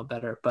Sacramento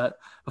better. But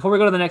before we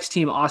go to the next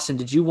team, Austin,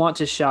 did you want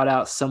to shout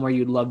out somewhere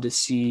you'd love to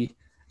see,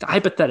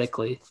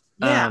 hypothetically,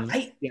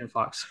 De'Aaron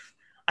Fox?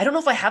 I don't know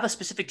if I have a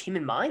specific team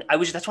in mind.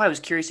 That's why I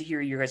was curious to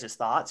hear your guys'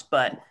 thoughts,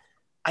 but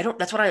I don't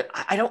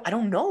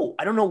know.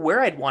 I don't know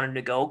where I'd want him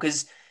to go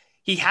because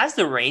he has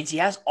the reins. He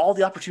has all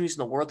the opportunities in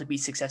the world to be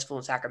successful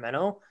in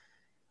Sacramento.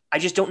 I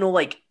just don't know,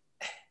 I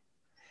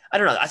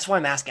don't know. That's why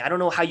I'm asking. I don't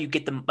know how you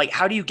get them.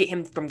 How do you get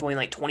him from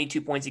going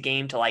 22 points a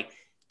game to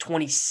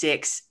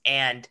 26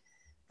 and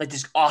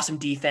this awesome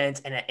defense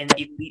and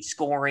elite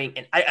scoring?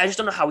 And I just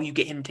don't know how you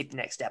get him to take the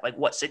next step.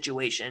 What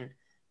situation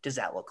does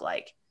that look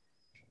like?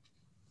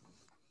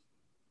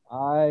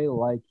 I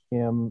like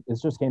him.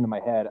 This just came to my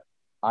head.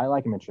 I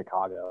like him in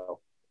Chicago.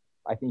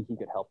 I think he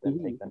could help them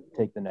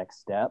take the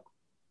next step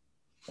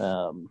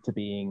to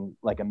being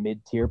a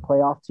mid-tier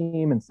playoff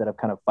team instead of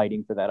kind of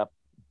fighting for that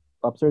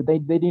upside. They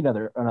need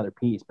another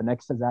piece, but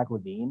next to Zach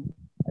LaVine,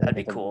 that'd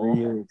be cool. A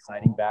really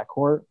exciting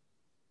backcourt.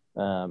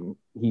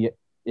 He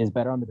is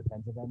better on the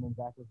defensive end than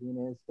Zach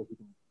LaVine is, so he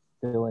can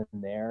fill in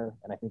there.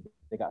 And I think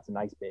they got some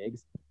nice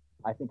bigs.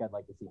 I think I'd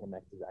like to see him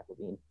next to Zach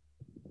LaVine.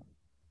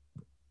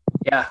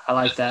 Yeah, I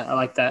like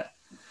that.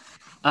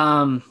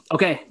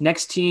 Okay,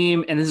 next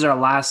team, and this is our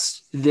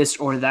last this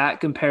or that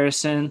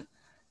comparison.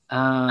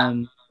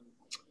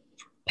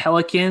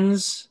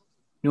 Pelicans,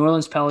 New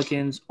Orleans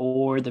Pelicans,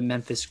 or the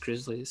Memphis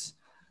Grizzlies.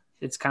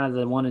 It's kind of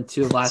the 1 and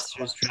 2 of last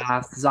year's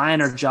draft.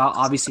 Zion or Ja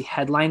obviously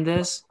headlined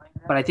this,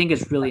 but I think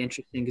it's really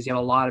interesting because you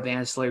have a lot of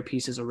ancillary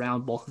pieces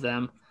around both of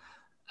them.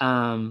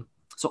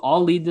 So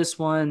I'll lead this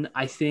one.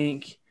 I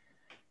think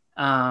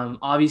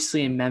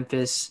obviously in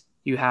Memphis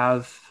you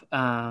have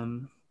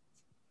Jaren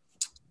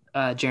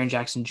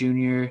Jackson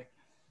Jr.,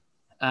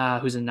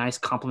 who's a nice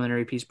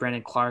complementary piece,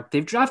 Brandon Clark.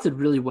 They've drafted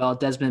really well.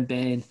 Desmond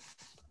Bane.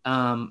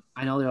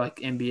 I know they're like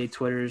NBA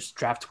Twitters,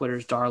 draft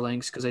Twitters,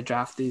 darlings because they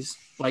draft these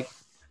like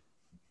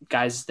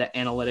guys that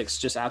analytics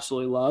just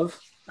absolutely love.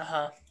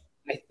 Uh-huh.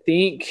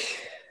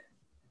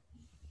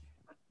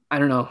 I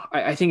don't know.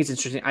 I think it's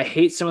interesting. I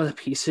hate some of the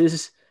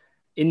pieces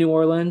in New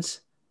Orleans,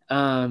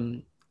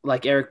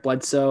 like Eric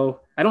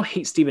Bledsoe. I don't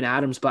hate Steven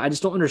Adams, but I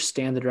just don't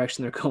understand the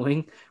direction they're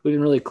going. We've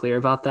been really clear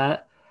about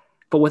that.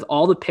 But with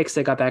all the picks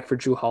they got back for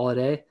Drew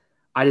Holiday,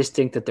 I just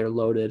think that they're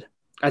loaded.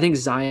 I think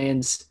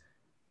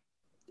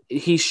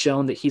he's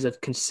shown that he's a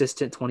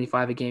consistent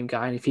 25 a game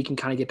guy. And if he can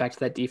kind of get back to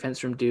that defense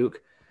from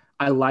Duke,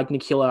 I like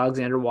Nickeil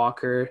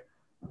Alexander-Walker.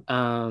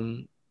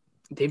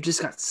 They've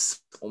just got so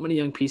many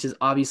young pieces.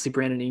 Obviously,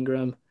 Brandon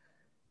Ingram.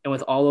 And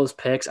with all those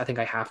picks, I think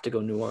I have to go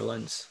New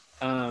Orleans.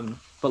 But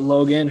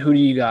Logan, who do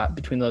you got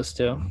between those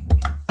two?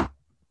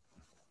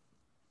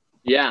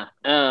 Yeah.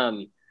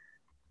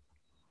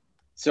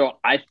 So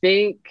I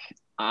think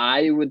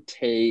I would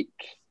take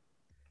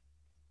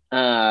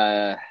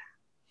yeah,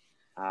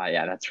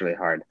 that's really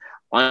hard.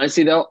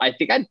 Honestly, though, I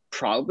think I'd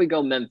probably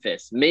go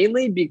Memphis,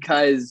 mainly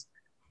because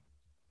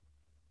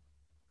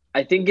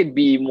I think it'd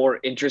be more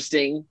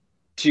interesting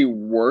to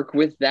work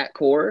with that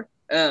core.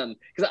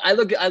 Because I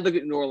look at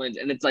New Orleans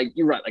and it's like,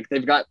 you're right. Like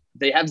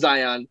they have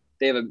Zion,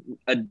 they have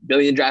a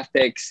billion draft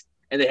picks,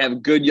 and they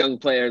have good young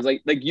players. I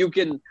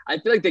feel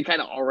like they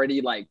kind of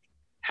already like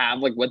have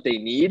like what they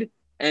need.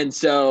 And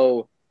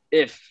so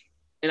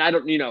and I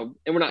don't, and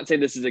we're not saying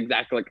this is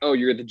exactly like, oh,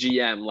 you're the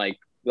GM,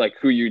 like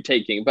who you're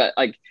taking, but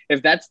like,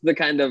 if that's the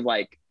kind of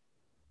like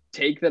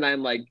take that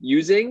I'm like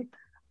using,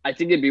 I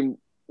think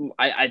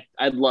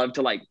I'd love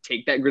to like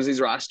take that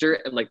Grizzlies roster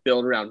and like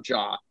build around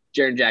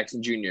Jaren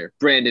Jackson Jr.,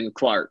 Brandon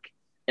Clark,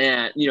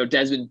 and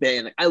Desmond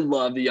Bain. Like, I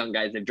love the young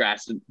guys they've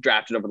drafted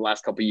over the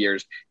last couple of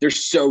years. They're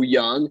so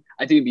young.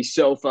 I think it'd be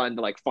so fun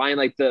to like find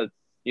like the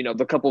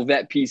couple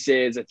vet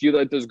pieces, a few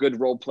like those good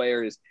role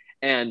players,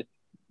 and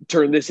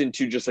turn this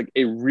into just like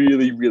a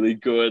really, really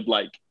good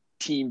like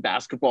team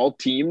basketball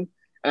team.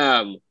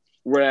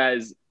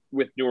 Whereas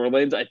with New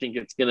Orleans, I think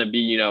it's gonna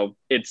be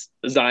it's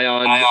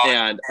Zion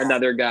and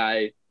another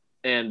guy,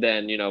 and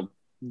then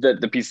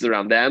the pieces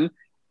around them.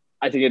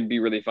 I think it'd be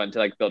really fun to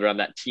like build around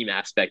that team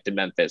aspect in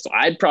Memphis. So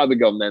I'd probably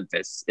go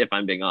Memphis if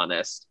I'm being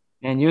honest.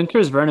 And you and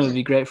Chris Vernon would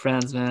be great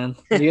friends, man.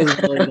 You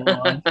guys would really get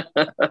along.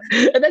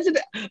 And that's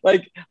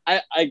like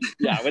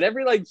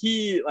whenever like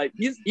he's like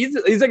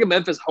a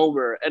Memphis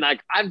homer, and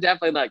like I'm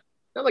definitely like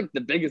not like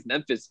the biggest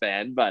Memphis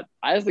fan, but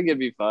I just think it'd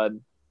be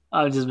fun.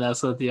 I'm just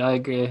messing with you. I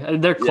agree.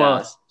 They're close.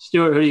 Yeah.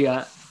 Stuart, who do you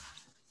got?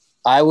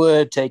 I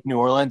would take New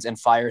Orleans and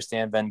fire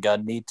Stan Van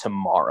Gundy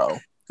tomorrow.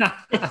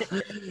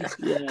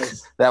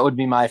 Yes. That would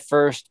be my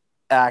first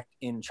act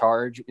in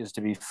charge, is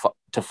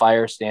to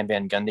fire Stan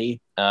Van Gundy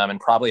and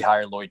probably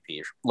hire Lloyd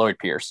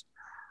Pierce.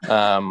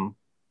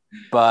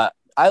 But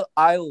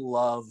I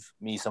love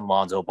me some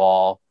Lonzo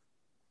Ball.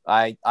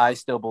 I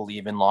still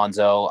believe in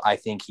Lonzo. I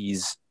think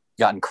he's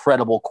got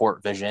incredible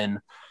court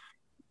vision,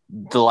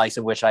 the likes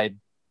of which I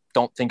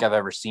don't think I've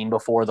ever seen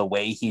before. The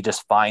way he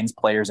just finds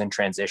players in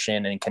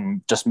transition and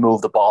can just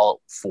move the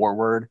ball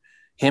forward.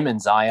 Him and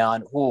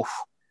Zion,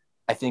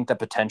 I think the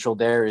potential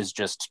there is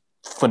just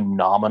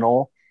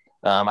phenomenal.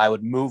 I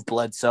would move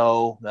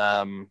Bledsoe.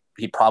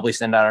 He'd probably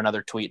send out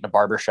another tweet in a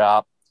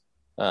barbershop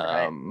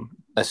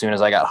as soon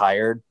as I got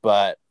hired.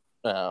 But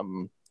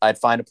I'd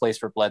find a place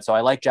for Bledsoe.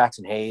 I like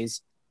Jackson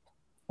Hayes.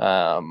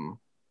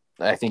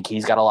 I think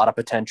he's got a lot of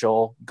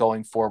potential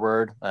going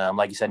forward.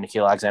 Like you said,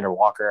 Nickeil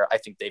Alexander-Walker. I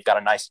think they've got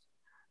a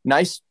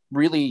nice,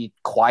 really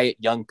quiet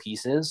young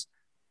pieces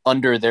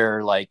under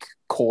their like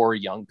core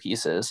young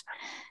pieces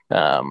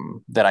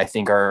that I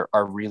think are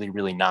really,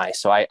 really nice.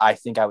 So I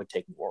think I would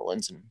take New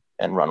Orleans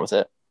and run with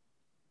it.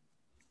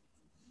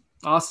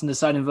 Austin,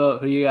 deciding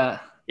vote. Who you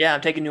got? Yeah,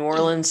 I'm taking New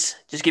Orleans.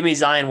 Just give me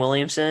Zion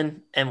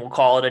Williamson, and we'll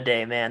call it a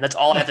day, man. That's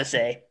all I have to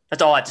say.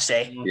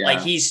 Yeah.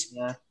 Like he's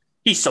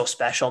so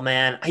special,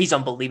 man. He's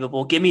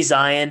unbelievable. Give me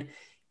Zion.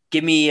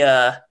 Give me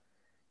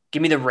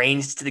the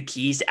reins to the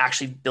keys to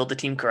actually build the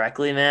team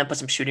correctly, man. Put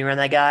some shooting around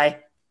that guy.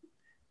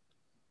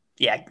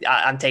 Yeah,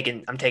 I'm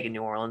taking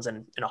New Orleans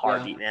in a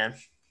heartbeat, man.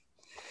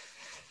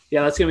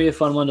 Yeah, that's gonna be a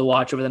fun one to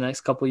watch over the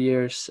next couple of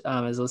years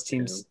as those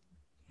teams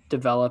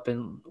develop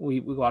and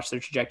we watch their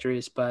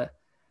trajectories. But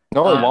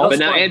no, it won't. But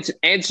now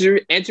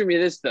answer me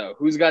this though: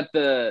 who's got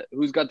the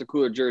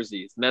cooler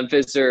jerseys,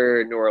 Memphis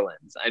or New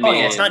Orleans? I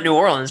mean, it's not New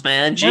Orleans,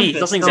 man. Jeez,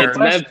 those things are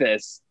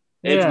Memphis.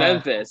 It's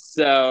Memphis.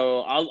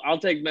 So I'll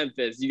take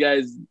Memphis. You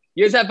guys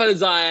have fun in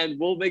Zion.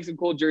 We'll make some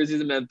cool jerseys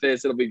in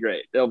Memphis. It'll be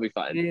great. It'll be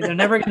fun. They're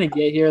never gonna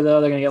get here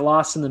though. They're gonna get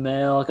lost in the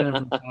mail.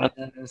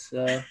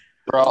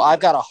 Bro, I've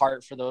got a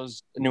heart for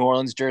those New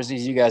Orleans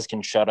jerseys. You guys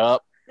can shut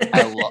up.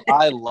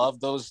 I love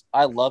those.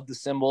 I love the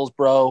symbols,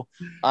 bro.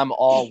 I'm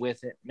all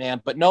with it,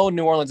 man. But no,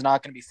 New Orleans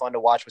not going to be fun to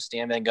watch with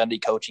Stan Van Gundy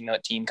coaching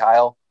that team,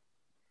 Kyle.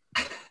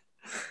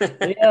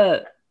 Yeah,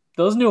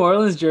 those New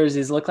Orleans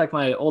jerseys look like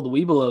my old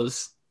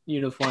Webelos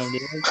uniform,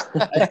 dude.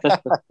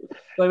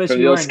 Like from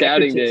the old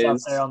scouting days out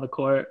there on the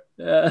court.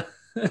 Yeah.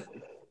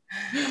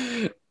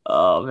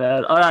 Oh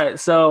man! All right,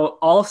 so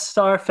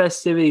All-Star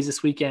festivities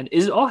this weekend.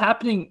 Is it all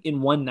happening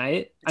in one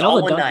night? It's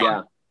all one night.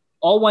 Yeah.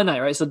 all one night,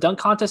 right? So dunk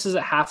contest is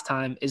at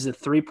halftime. Is the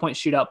 3-point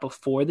shootout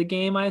before the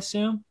game? I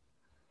assume.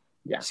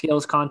 Yeah.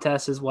 Skills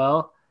contest as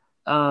well.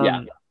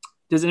 Yeah.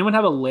 Does anyone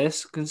have a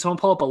list? Can someone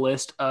pull up a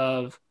list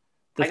of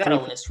I got a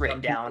list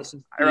written down.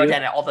 I wrote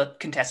down all the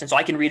contestants, so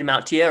I can read them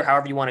out to you, or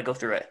however you want to go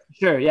through it.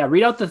 Sure. Yeah.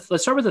 Read out the.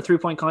 Let's start with the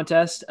 3-point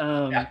contest.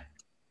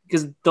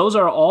 Because those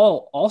are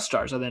all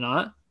stars, are they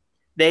not?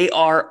 They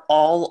are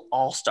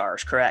all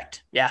stars,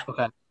 correct? Yeah.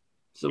 Okay.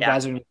 So Yeah.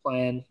 guys are gonna be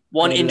playing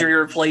one injury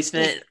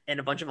replacement and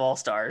a bunch of all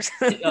stars.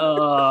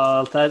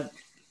 Oh,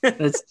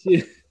 that's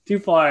too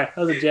far.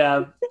 That was a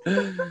jab.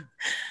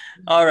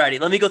 Alrighty,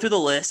 let me go through the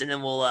list and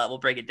then we'll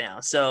break it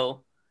down.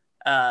 So,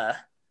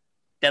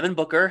 Devin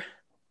Booker,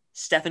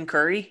 Stephen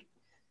Curry,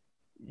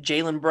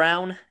 Jaylen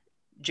Brown,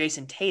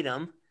 Jason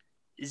Tatum,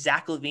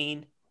 Zach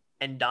LaVine,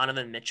 and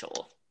Donovan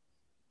Mitchell.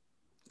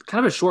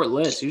 Kind of a short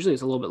list. Usually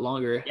it's a little bit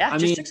longer. Yeah,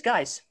 just 6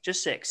 guys.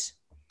 Just 6.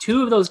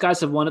 2 of those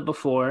guys have won it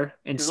before,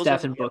 and Two of those Steph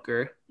guys- and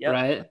Booker, Yep.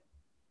 right?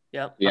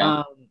 Yep.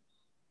 Yeah.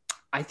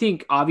 I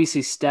think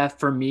obviously Steph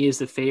for me is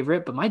the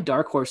favorite, but my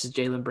dark horse is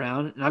Jaylen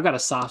Brown, and I've got a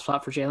soft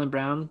spot for Jaylen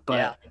Brown.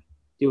 But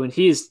dude, when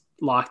he's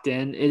locked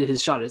in,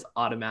 his shot is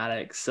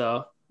automatic.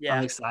 So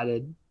I'm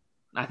excited.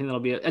 I think that'll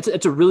be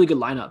it's a really good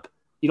lineup.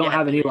 You don't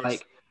have any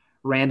like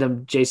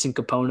random Jason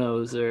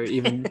Caponos or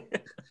even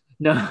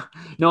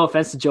no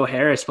offense to Joe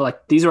Harris, but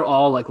like these are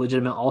all like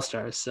legitimate all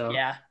stars. So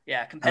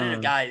yeah,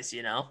 competitive guys,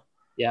 you know.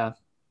 Yeah.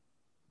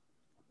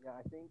 Yeah,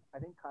 I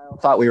think Kyle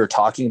thought we were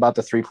talking about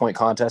the 3-point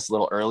contest a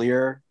little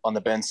earlier on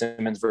the Ben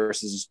Simmons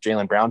versus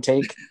Jaylen Brown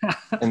take,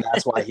 and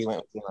that's why he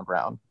went with Jaylen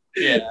Brown.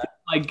 Yeah,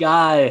 my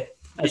guy.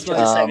 That's took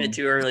the segment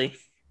too early.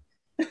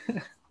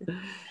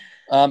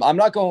 I'm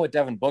not going with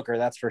Devin Booker,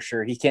 that's for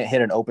sure. He can't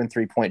hit an open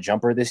 3-point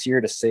jumper this year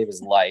to save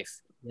his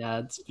life. Yeah,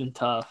 it's been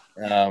tough.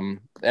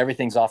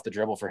 Everything's off the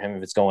dribble for him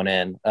if it's going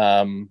in.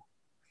 I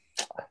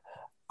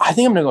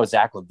think I'm going to go with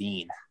Zach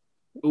LaVine.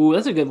 Ooh,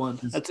 that's a good one.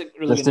 That's a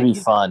really just good to be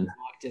fun.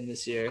 Locked in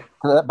this year.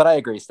 But I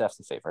agree, Steph's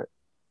the favorite.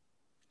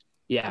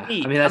 Yeah,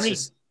 that's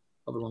just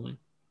overwhelming.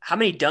 How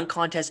many dunk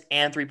contests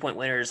and 3-point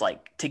winners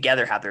like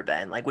together have there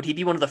been? Like, would he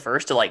be one of the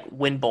first to like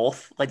win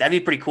both? Like, that'd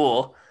be pretty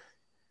cool.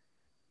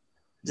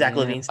 Zach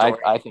LaVine's story.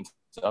 I think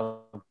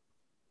so.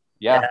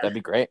 Yeah, that'd be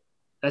great.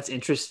 That's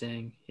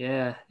interesting.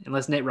 Yeah,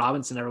 unless Nate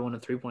Robinson ever won a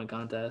 3-point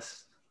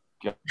contest.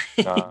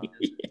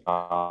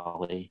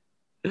 Golly.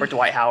 Or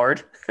Dwight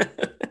Howard.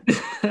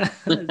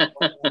 All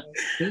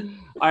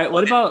right,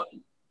 what about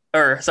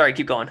sorry,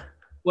 keep going.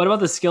 What about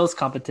the skills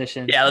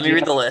competition? Yeah, let me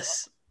read the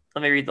list.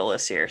 Let me read the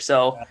list here.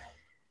 So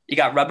you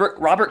got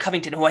Robert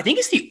Covington, who I think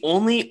is the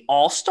only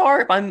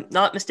all-star, if I'm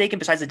not mistaken,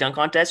 besides the dunk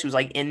contest, who's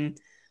like in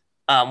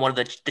one of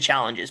the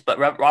challenges. But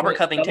Robert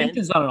Covington.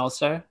 Covington's not an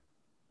all-star?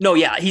 No,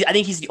 yeah. I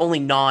think he's the only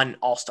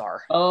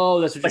non-all-star.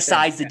 Oh, that's what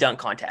besides the dunk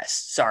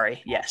contest.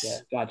 Sorry.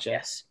 Yes. Gotcha.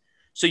 Yes.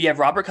 So you have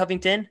Robert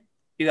Covington.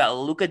 You got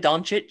Luka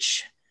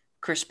Doncic,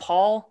 Chris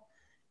Paul,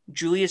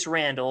 Julius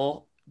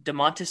Randle,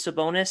 Domantas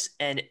Sabonis,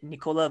 and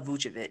Nikola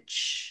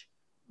Vucevic.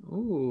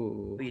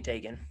 Ooh. Who are you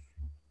taking?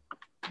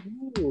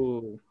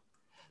 Ooh.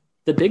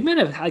 The big men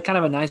have had kind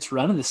of a nice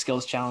run in the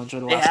skills challenge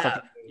over the last couple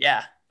of years.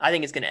 Yeah. I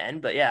think it's going to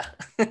end, but yeah.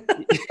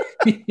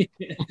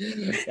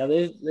 Yeah,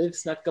 they've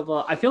snuck a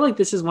couple. I feel like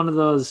this is one of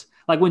those,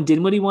 like when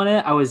Dinwiddie won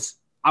it, I was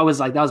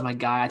like, that was my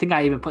guy. I think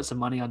I even put some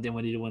money on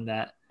Dinwiddie to win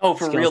that. Oh,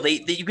 for real?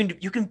 You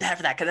can bet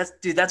for that because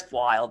that's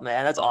wild,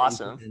 man. That's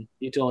awesome.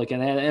 You totally can.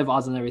 They have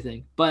odds and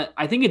everything, but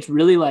I think it's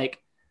really like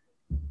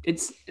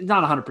it's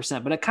not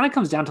 100%, but it kind of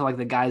comes down to like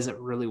the guys that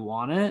really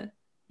want it.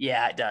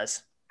 Yeah, it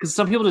does. Because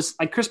some people just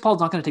like Chris Paul's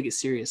not going to take it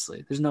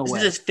seriously. There's no way.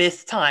 This is his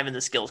 5th time in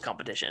the skills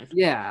competition.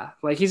 Yeah,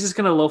 like he's just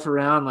going to loaf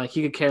around. Like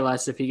he could care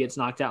less if he gets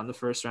knocked out in the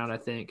first round. I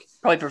think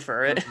probably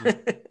prefer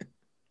it.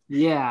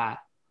 Yeah,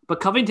 but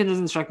Covington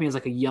doesn't strike me as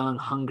like a young,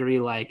 hungry,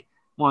 like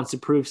wants to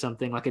prove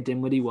something like a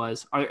Dinwiddie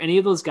was. Are any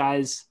of those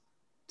guys?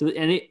 Do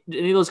any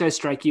of those guys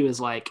strike you as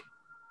like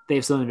they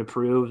have something to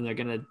prove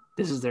and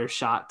this is their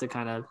shot to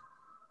kind of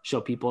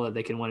show people that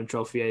they can win a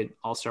trophy at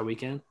All-Star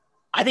Weekend?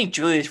 I think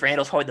Julius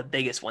Randle's probably the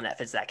biggest one that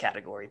fits that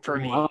category for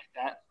me. I like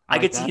that. I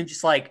could see him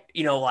just like,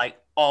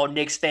 all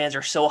Knicks fans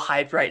are so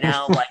hyped right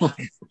now. Like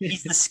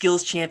he's the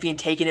skills champion,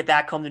 taking it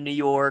back home to New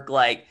York.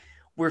 Like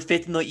we're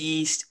 5th in the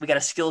East. We got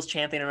a skills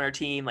champion on our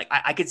team. Like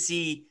I could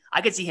see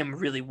him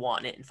really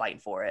wanting it and fighting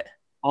for it.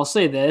 I'll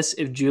say this: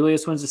 if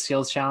Julius wins the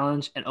skills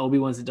challenge and Obi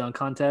wins the dunk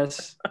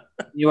contest,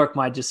 New York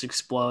might just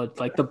explode.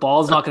 Like the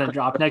ball's not going to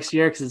drop next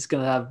year because it's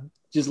going to have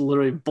just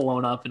literally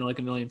blown up into like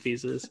a million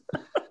pieces.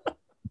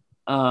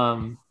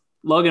 Logan,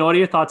 what are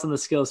your thoughts on the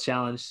skills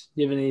challenge?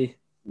 Do you have any?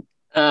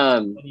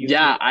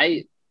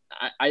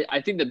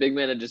 I think the big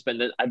men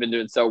I've been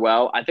doing so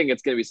well. I think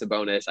it's going to be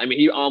Sabonis. I mean,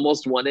 he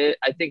almost won it.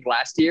 I think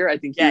last year. I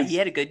think he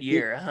had a good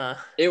year.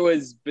 It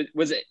was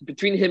it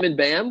between him and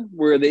Bam?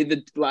 Were they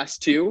the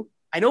last 2?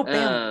 I know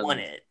Bam won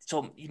it,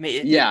 so it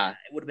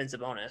would have been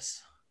Sabonis.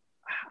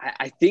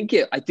 I think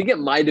it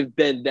might have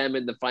been them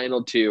in the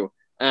final 2.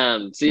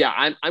 So yeah,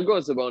 I'm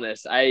going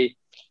Sabonis.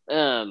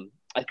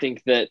 I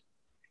think that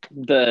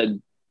I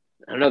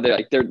don't know, they're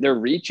like their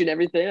reach and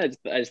everything. I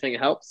just think it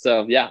helps.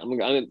 So yeah, I'm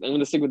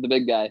gonna stick with the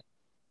big guy.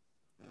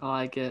 I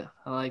like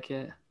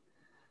it.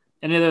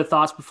 Any other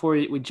thoughts before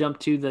we jump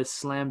to the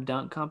slam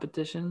dunk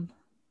competition?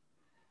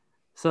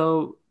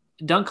 So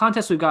dunk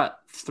contest, we've got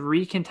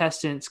 3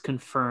 contestants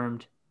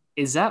confirmed.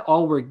 Is that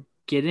all we're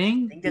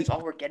getting? I think that's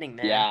all we're getting,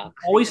 man. Yeah.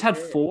 Always had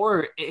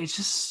 4. It's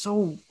just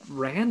so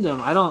random.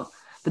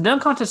 The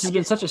dunk contest has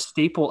been such a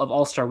staple of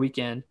All-Star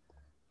Weekend.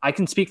 I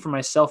can speak for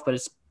myself, but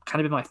it's kind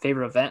of been my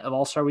favorite event of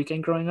All-Star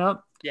Weekend growing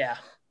up. Yeah.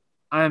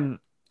 I'm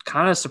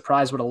kind of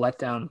surprised what a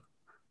letdown,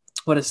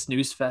 what a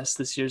snooze fest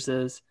this year's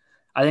is.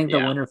 I think the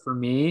winner for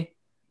me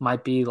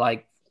might be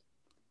like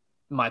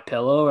my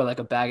pillow or like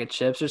a bag of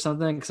chips or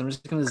something, because I'm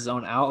just going to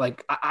zone out.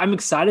 Like I'm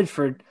excited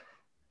for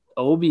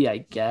Obi, I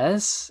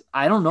guess.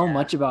 I don't know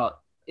much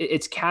about it.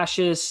 It's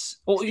Cassius.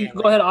 Oh, you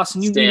go ahead,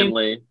 Austin. You name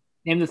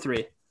the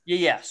 3.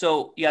 Yeah.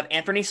 So you have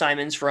Anthony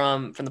Simons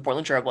from the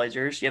Portland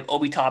Trailblazers. You have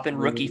Obi Toppin,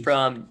 rookie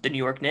from the New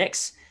York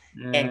Knicks,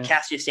 and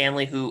Cassius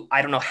Stanley, who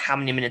I don't know how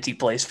many minutes he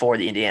plays for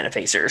the Indiana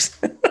Pacers.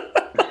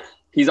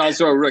 He's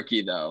also a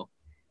rookie, though.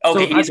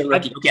 Okay, so he's a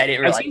rookie. Okay, I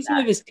didn't realize I've seen some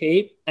of his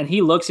tape, and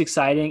he looks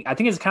exciting. I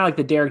think it's kind of like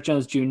the Derrick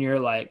Jones Jr.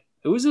 Like,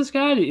 who is this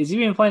guy? Is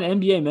he even playing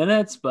NBA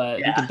minutes? But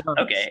he can dunk.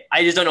 Okay,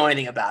 I just don't know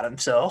anything about him,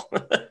 so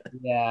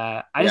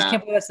I just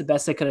can't believe that's the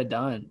best they could have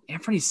done.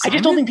 Anthony Simons? I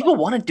just don't think people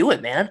want to do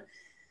it, man.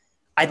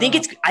 I think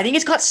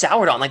it's got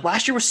soured on. Like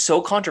last year was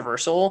so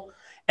controversial,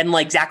 and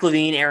like Zach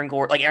LaVine, Aaron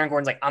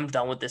Gordon's like, I'm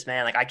done with this,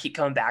 man. Like I keep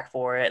coming back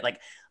for it. Like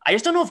I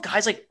just don't know if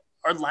guys like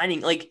are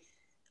lining like.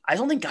 I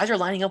don't think guys are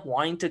lining up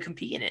wanting to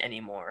compete in it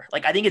anymore.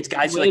 Like I think it's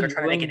guys who like are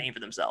trying to make a name for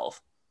themselves.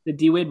 Did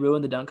D-Wade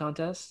ruin the dunk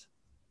contest?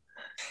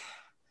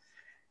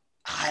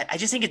 I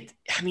just think it.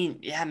 I mean,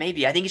 yeah,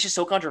 maybe. I think it's just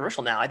so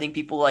controversial now. I think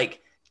people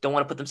like don't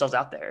want to put themselves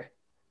out there.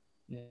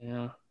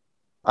 Yeah.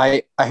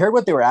 I heard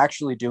what they were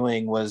actually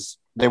doing was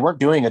they weren't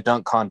doing a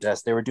dunk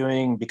contest. They were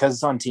doing, because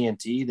it's on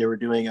TNT, they were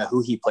doing a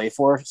who he play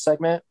for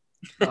segment.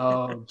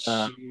 Oh,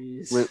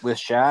 with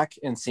Shaq,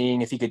 and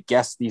seeing if he could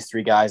guess these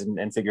 3 guys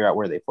and figure out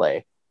where they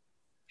play.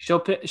 Show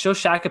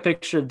Shaq a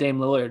picture of Dame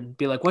Lillard and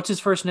be like, what's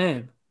his first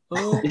name?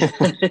 Oh.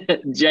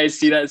 Did you guys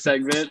see that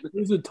segment?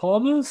 Is it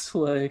Thomas?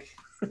 Like,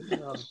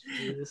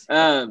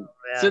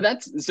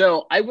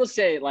 so I will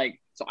say, like,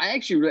 so I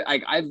actually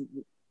like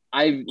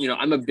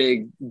I'm a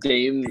big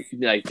Damian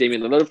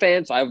Lillard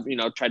fan, so I've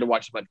tried to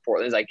watch as much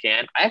Portland as I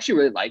can. I actually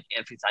really like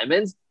Anthony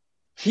Simons.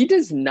 He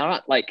does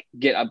not like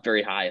get up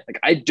very high. Like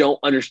I don't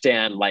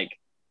understand like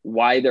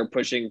why they're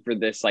pushing for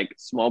this like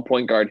small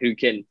point guard who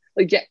can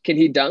can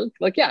he dunk?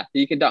 Like yeah,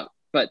 he can dunk,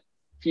 but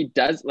he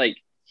does like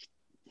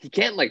he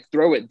can't like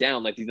throw it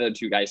down like these other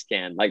 2 guys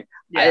can. Like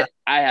I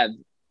have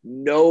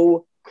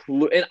no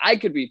clue, and I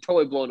could be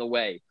totally blown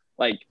away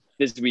like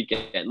this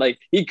weekend. Like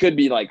he could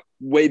be like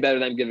way better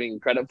than I'm giving him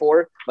credit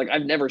for. Like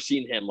I've never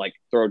seen him like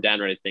throw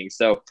down or anything.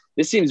 So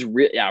this seems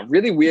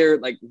really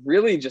weird, like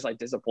really just like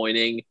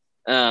disappointing.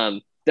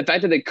 The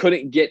fact that they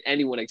couldn't get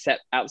anyone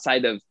except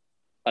outside of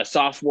a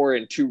sophomore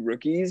and 2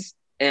 rookies,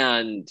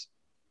 and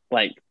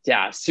like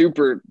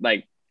super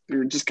like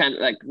just kind of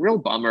like real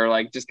bummer.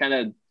 Like just kind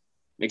of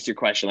makes you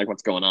question like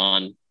what's going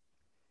on.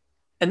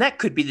 And that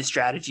could be the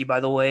strategy, by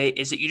the way,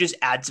 is that you just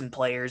add some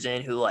players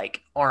in who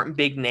like aren't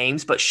big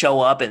names but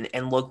show up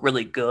and look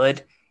really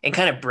good and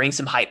kind of bring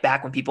some hype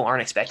back when people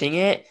aren't expecting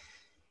it.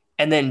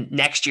 And then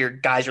next year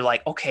guys are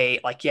like, okay,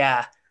 like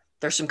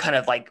there's some kind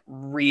of like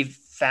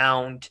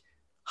refound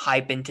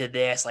hype into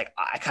this. Like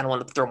I kind of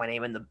want to throw my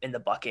name in the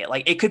bucket.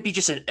 Like it could be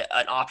just an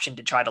option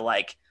to try to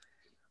like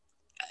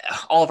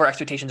all of our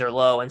expectations are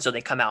low, and so they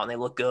come out and they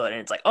look good,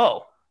 and it's like, oh,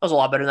 that was a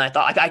lot better than I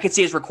thought. I could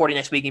see us recording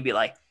next week and be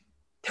like,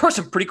 there were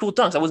some pretty cool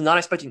dunks. I was not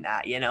expecting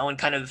that, and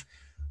kind of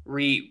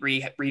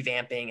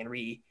revamping and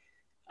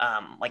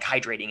like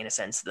hydrating in a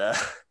sense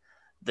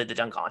the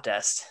dunk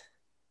contest.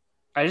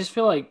 I just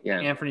feel like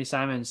Anthony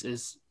Simons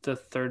is the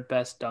 3rd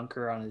best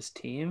dunker on his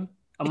team.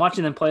 I'm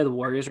watching them play the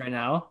Warriors right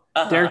now.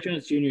 Derrick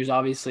Jones Jr. is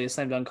obviously a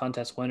slam dunk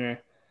contest winner.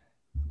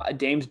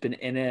 Dame's been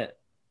in it.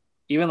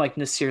 Even like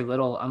Nasir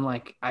Little, I'm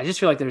like, I just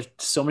feel like there's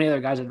so many other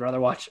guys I'd rather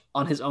watch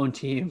on his own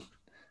team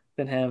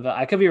than him. But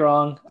I could be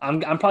wrong. I'm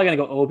probably gonna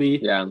go Obi.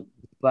 Yeah.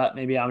 But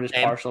maybe I'm just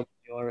partial to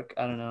New York.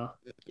 I don't know.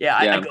 Yeah,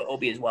 I go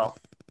Obi as well.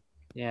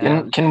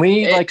 Yeah. Can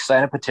we like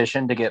sign a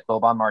petition to get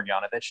Boban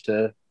Marjanovic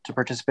to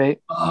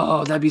participate?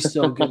 Oh, that'd be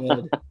so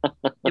good.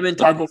 Him and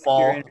Taco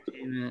Fall.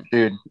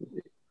 Dude,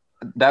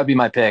 that would be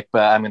my pick,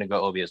 but I'm gonna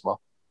go Obi as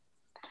well.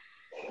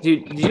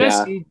 Dude, did you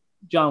guys see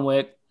John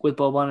Wick with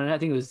Boban in it? I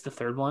think it was the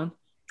 3rd one.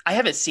 I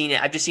haven't seen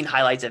it. I've just seen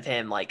highlights of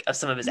him, like of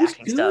some of his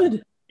acting stuff.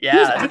 Yeah,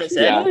 that's what they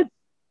said. Good.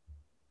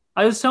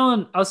 I was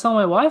telling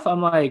my wife,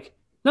 I'm like,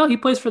 no, he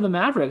plays for the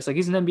Mavericks. Like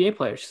he's an NBA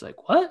player. She's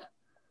like, what?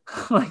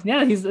 I'm like,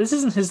 yeah, this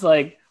isn't his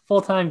like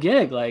full-time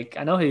gig. Like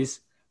I know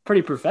he's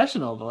pretty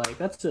professional, but like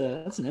that's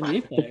an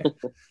NBA player.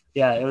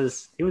 Yeah, he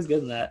was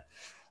good in that.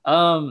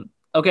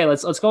 Okay,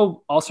 let's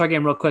go All-Star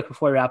game real quick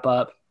before we wrap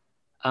up.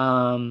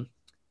 Team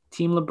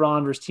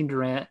LeBron versus Team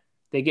Durant.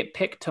 They get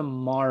picked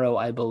tomorrow,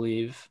 I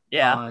believe.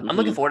 Yeah, I'm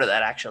looking forward to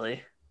that,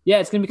 actually. Yeah,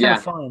 it's going to be kind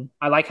of fun.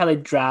 I like how they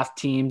draft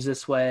teams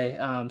this way.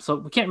 So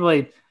we can't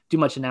really do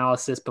much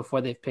analysis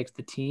before they've picked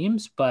the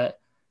teams, but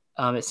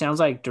it sounds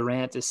like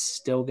Durant is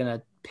still going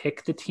to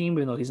pick the team,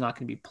 even though he's not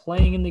going to be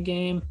playing in the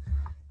game,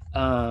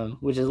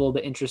 which is a little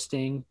bit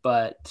interesting.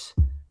 But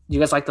you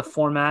guys like the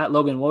format?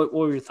 Logan, what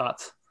were your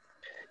thoughts?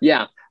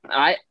 Yeah,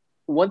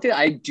 one thing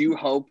I do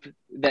hope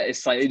that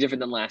is slightly different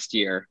than last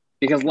year,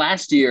 because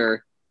last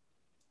year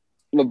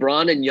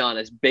LeBron and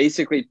Giannis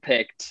basically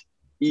picked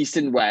East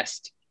and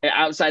West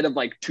outside of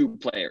like two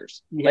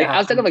players. Like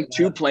outside of like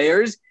two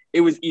players,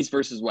 it was East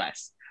versus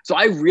West. So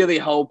I really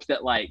hope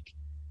that like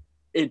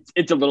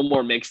it's a little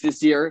more mixed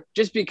this year,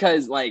 just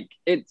because like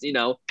it's, you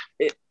know,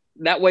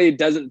 that way it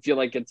doesn't feel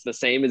like it's the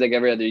same as like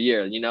every other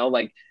year, you know,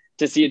 like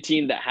to see a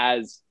team that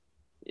has,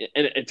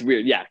 and it's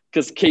weird, yeah,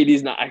 because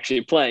KD's not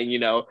actually playing, you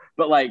know,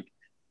 but like,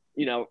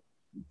 you know,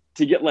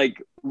 to get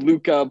like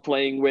Luka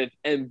playing with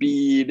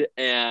Embiid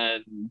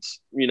and,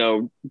 you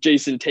know,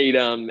 Jason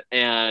Tatum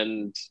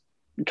and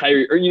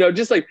Kyrie, or, you know,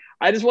 just like,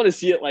 I just want to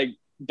see it like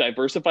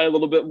diversify a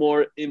little bit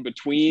more in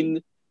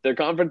between their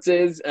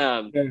conferences.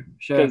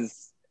 Sure.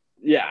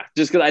 Yeah,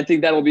 just because I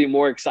think that'll be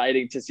more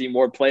exciting to see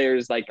more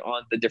players like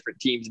on the different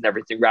teams and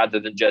everything rather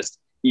than just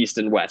East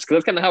and West. Because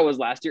that's kind of how it was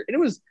last year. And it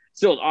was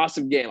still an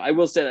awesome game. I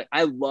will say that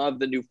I love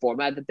the new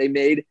format that they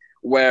made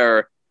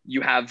where you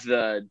have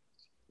the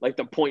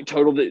point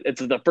total.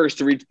 It's the first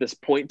to reach this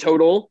point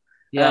total.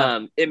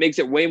 Yeah. It makes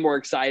it way more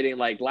exciting.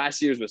 Like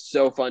last year's was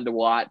so fun to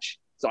watch.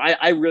 So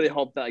I really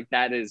hope that like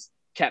that is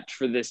kept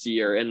for this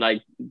year and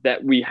like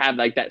that we have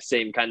like that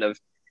same kind of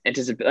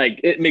anticipate.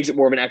 Like it makes it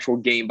more of an actual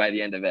game by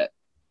the end of it.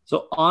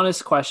 So,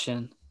 honest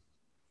question.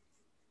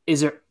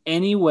 Is there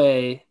any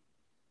way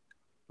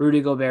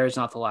Rudy Gobert is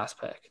not the last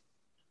pick?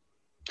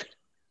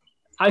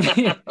 I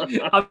mean,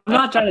 I'm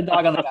not trying to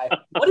dog on the guy.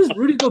 What does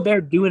Rudy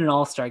Gobert do in an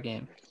all-star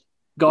game?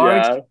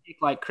 Guards can make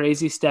like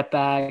crazy step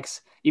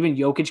backs. Even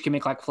Jokic can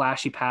make like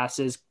flashy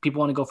passes.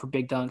 People want to go for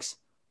big dunks.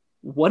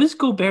 What does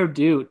Gobert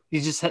do?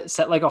 He just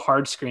set like a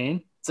hard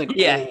screen. It's like,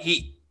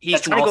 he's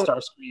trying to go.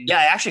 Screen. Yeah,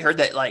 I actually heard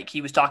that like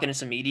he was talking to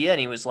some media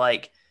and he was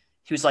like,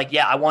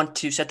 yeah, I want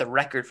to set the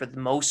record for the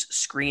most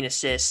screen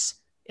assists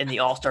in the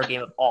All-Star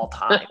game of all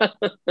time.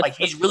 Like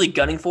he's really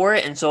gunning for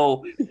it. And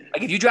so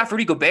like if you draft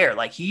Rudy Gobert,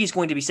 like he's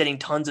going to be setting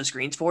tons of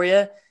screens for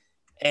you.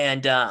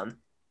 And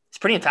it's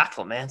pretty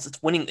impactful, man. So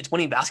it's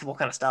winning basketball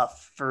kind of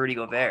stuff for Rudy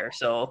Gobert.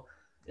 So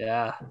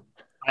yeah,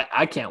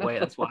 I can't wait.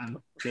 That's why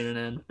I'm tuning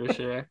in for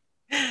sure.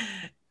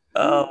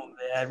 Oh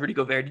man, Rudy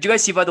Gobert. Did you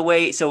guys see, by the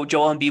way? So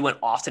Joel Embiid went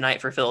off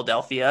tonight for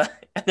Philadelphia,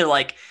 and they're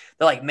like,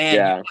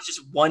 man,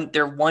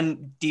 they're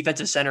one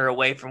defensive center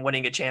away from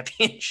winning a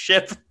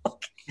championship.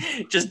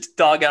 Just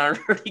dog on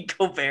Rudy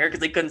Gobert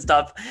because they couldn't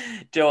stop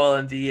Joel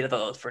Embiid. I thought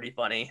that was pretty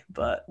funny,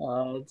 but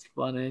it's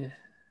funny.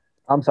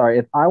 I'm sorry.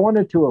 If I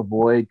wanted to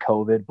avoid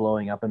COVID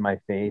blowing up in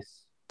my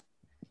face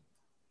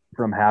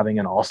from having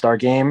an all-star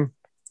game,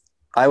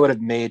 I would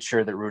have made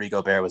sure that Rudy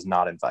Gobert was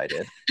not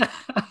invited.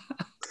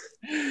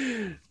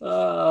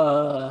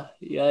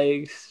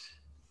 Yikes.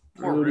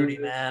 Poor Rudy,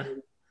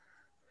 man.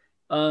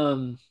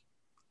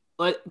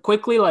 Like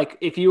quickly, like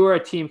if you were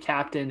a team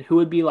captain, who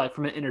would be like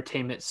from an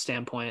entertainment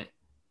standpoint,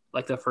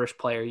 like the first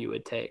player you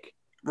would take?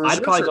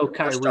 I'd probably go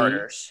Kyrie.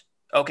 Starters.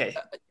 Okay.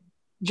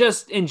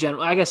 Just in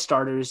general, I guess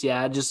starters.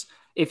 Yeah. Just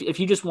if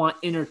you just want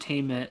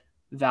entertainment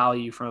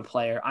value from a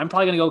player, I'm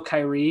probably gonna go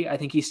Kyrie. I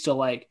think he still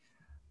like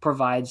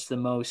provides the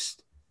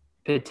most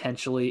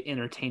potentially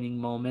entertaining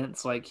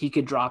moments. Like he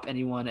could drop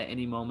anyone at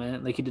any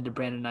moment, like he did to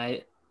Brandon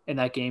Knight in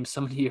that game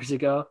so many years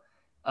ago.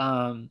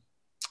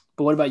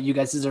 But what about you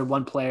guys? Is there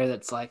one player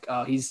that's like,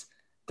 oh,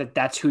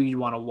 that's who you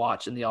want to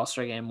watch in the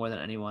All-Star game more than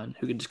anyone,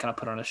 who can just kind of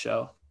put on a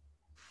show?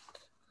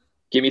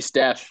 Give me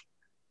Steph.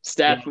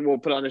 Steph will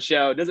put on a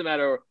show. It doesn't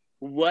matter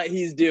what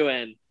he's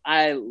doing.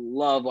 I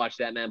love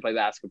watching that man play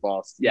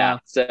basketball. Yeah.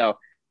 So,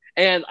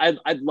 and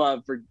I'd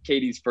love for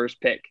Katie's first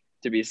pick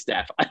to be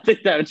Steph. I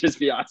think that would just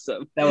be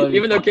awesome.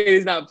 Even though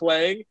Katie's not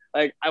playing,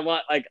 I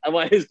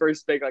want his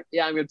first pick. Like,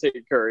 yeah, I'm gonna take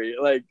Curry.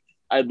 Like,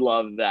 I'd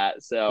love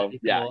that. So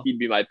yeah, he'd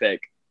be my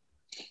pick.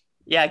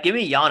 Yeah, give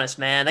me Giannis,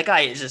 man. That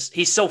guy is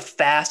he's so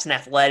fast and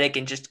athletic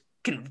and just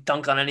can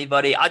dunk on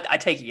anybody. I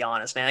take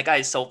Giannis, man. That guy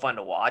is so fun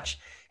to watch.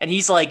 And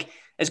he's like,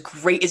 as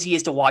great as he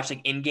is to watch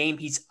like in game,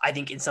 he's, I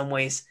think in some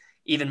ways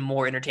even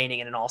more entertaining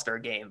in an all-star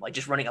game. Like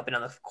just running up and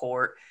down the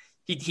court.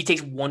 He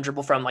takes one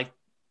dribble from like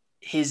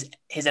his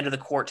end of the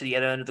court to the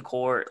other end of the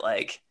court.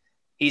 Like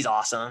he's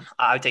awesome.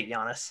 I would take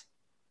Giannis.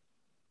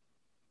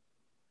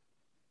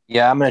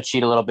 Yeah, I'm going to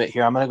cheat a little bit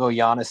here. I'm going to go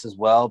Giannis as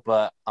well,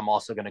 but I'm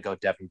also going to go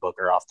Devin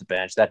Booker off the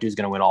bench. That dude's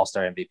going to win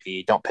All-Star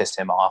MVP. Don't piss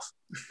him off.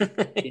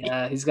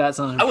 Yeah, he's got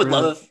something. I would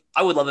love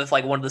if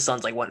like one of the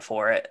Suns like went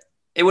for it.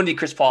 It wouldn't be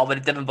Chris Paul, but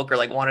if Devin Booker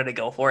like wanted to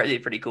go for it, it'd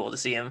be pretty cool to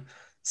see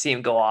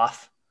him go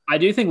off. I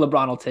do think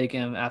LeBron will take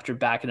him after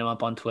backing him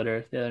up on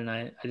Twitter the other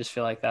night. I just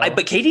feel like that.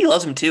 But KD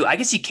loves him too. I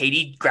can see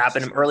KD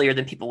grabbing him earlier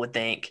than people would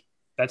think.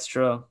 That's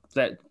true.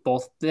 They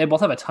both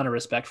have a ton of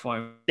respect for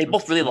him. They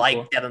both really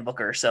like Devin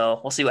Booker, so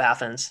we'll see what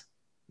happens.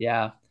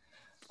 Yeah.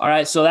 All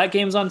right. So that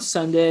game's on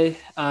Sunday.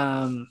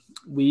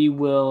 We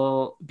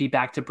will be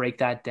back to break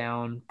that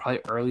down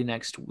probably early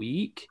next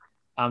week.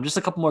 Just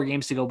a couple more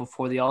games to go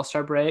before the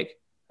All-Star break.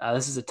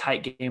 This is a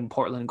tight game.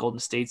 Portland and Golden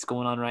State's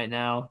going on right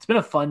now. It's been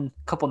a fun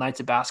couple nights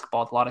of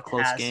basketball with a lot of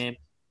close games,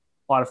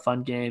 a lot of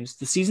fun games.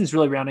 The season's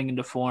really rounding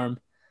into form.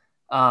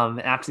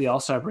 After the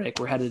All-Star break,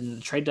 we're headed into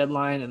the trade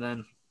deadline, and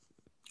then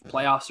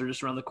playoffs are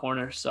just around the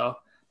corner. So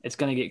it's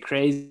going to get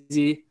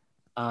crazy.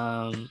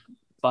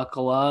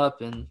 Buckle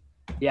up, and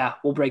yeah,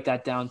 we'll break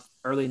that down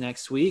early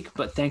next week.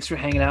 But thanks for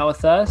hanging out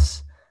with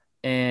us,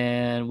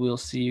 and we'll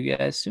see you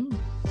guys soon.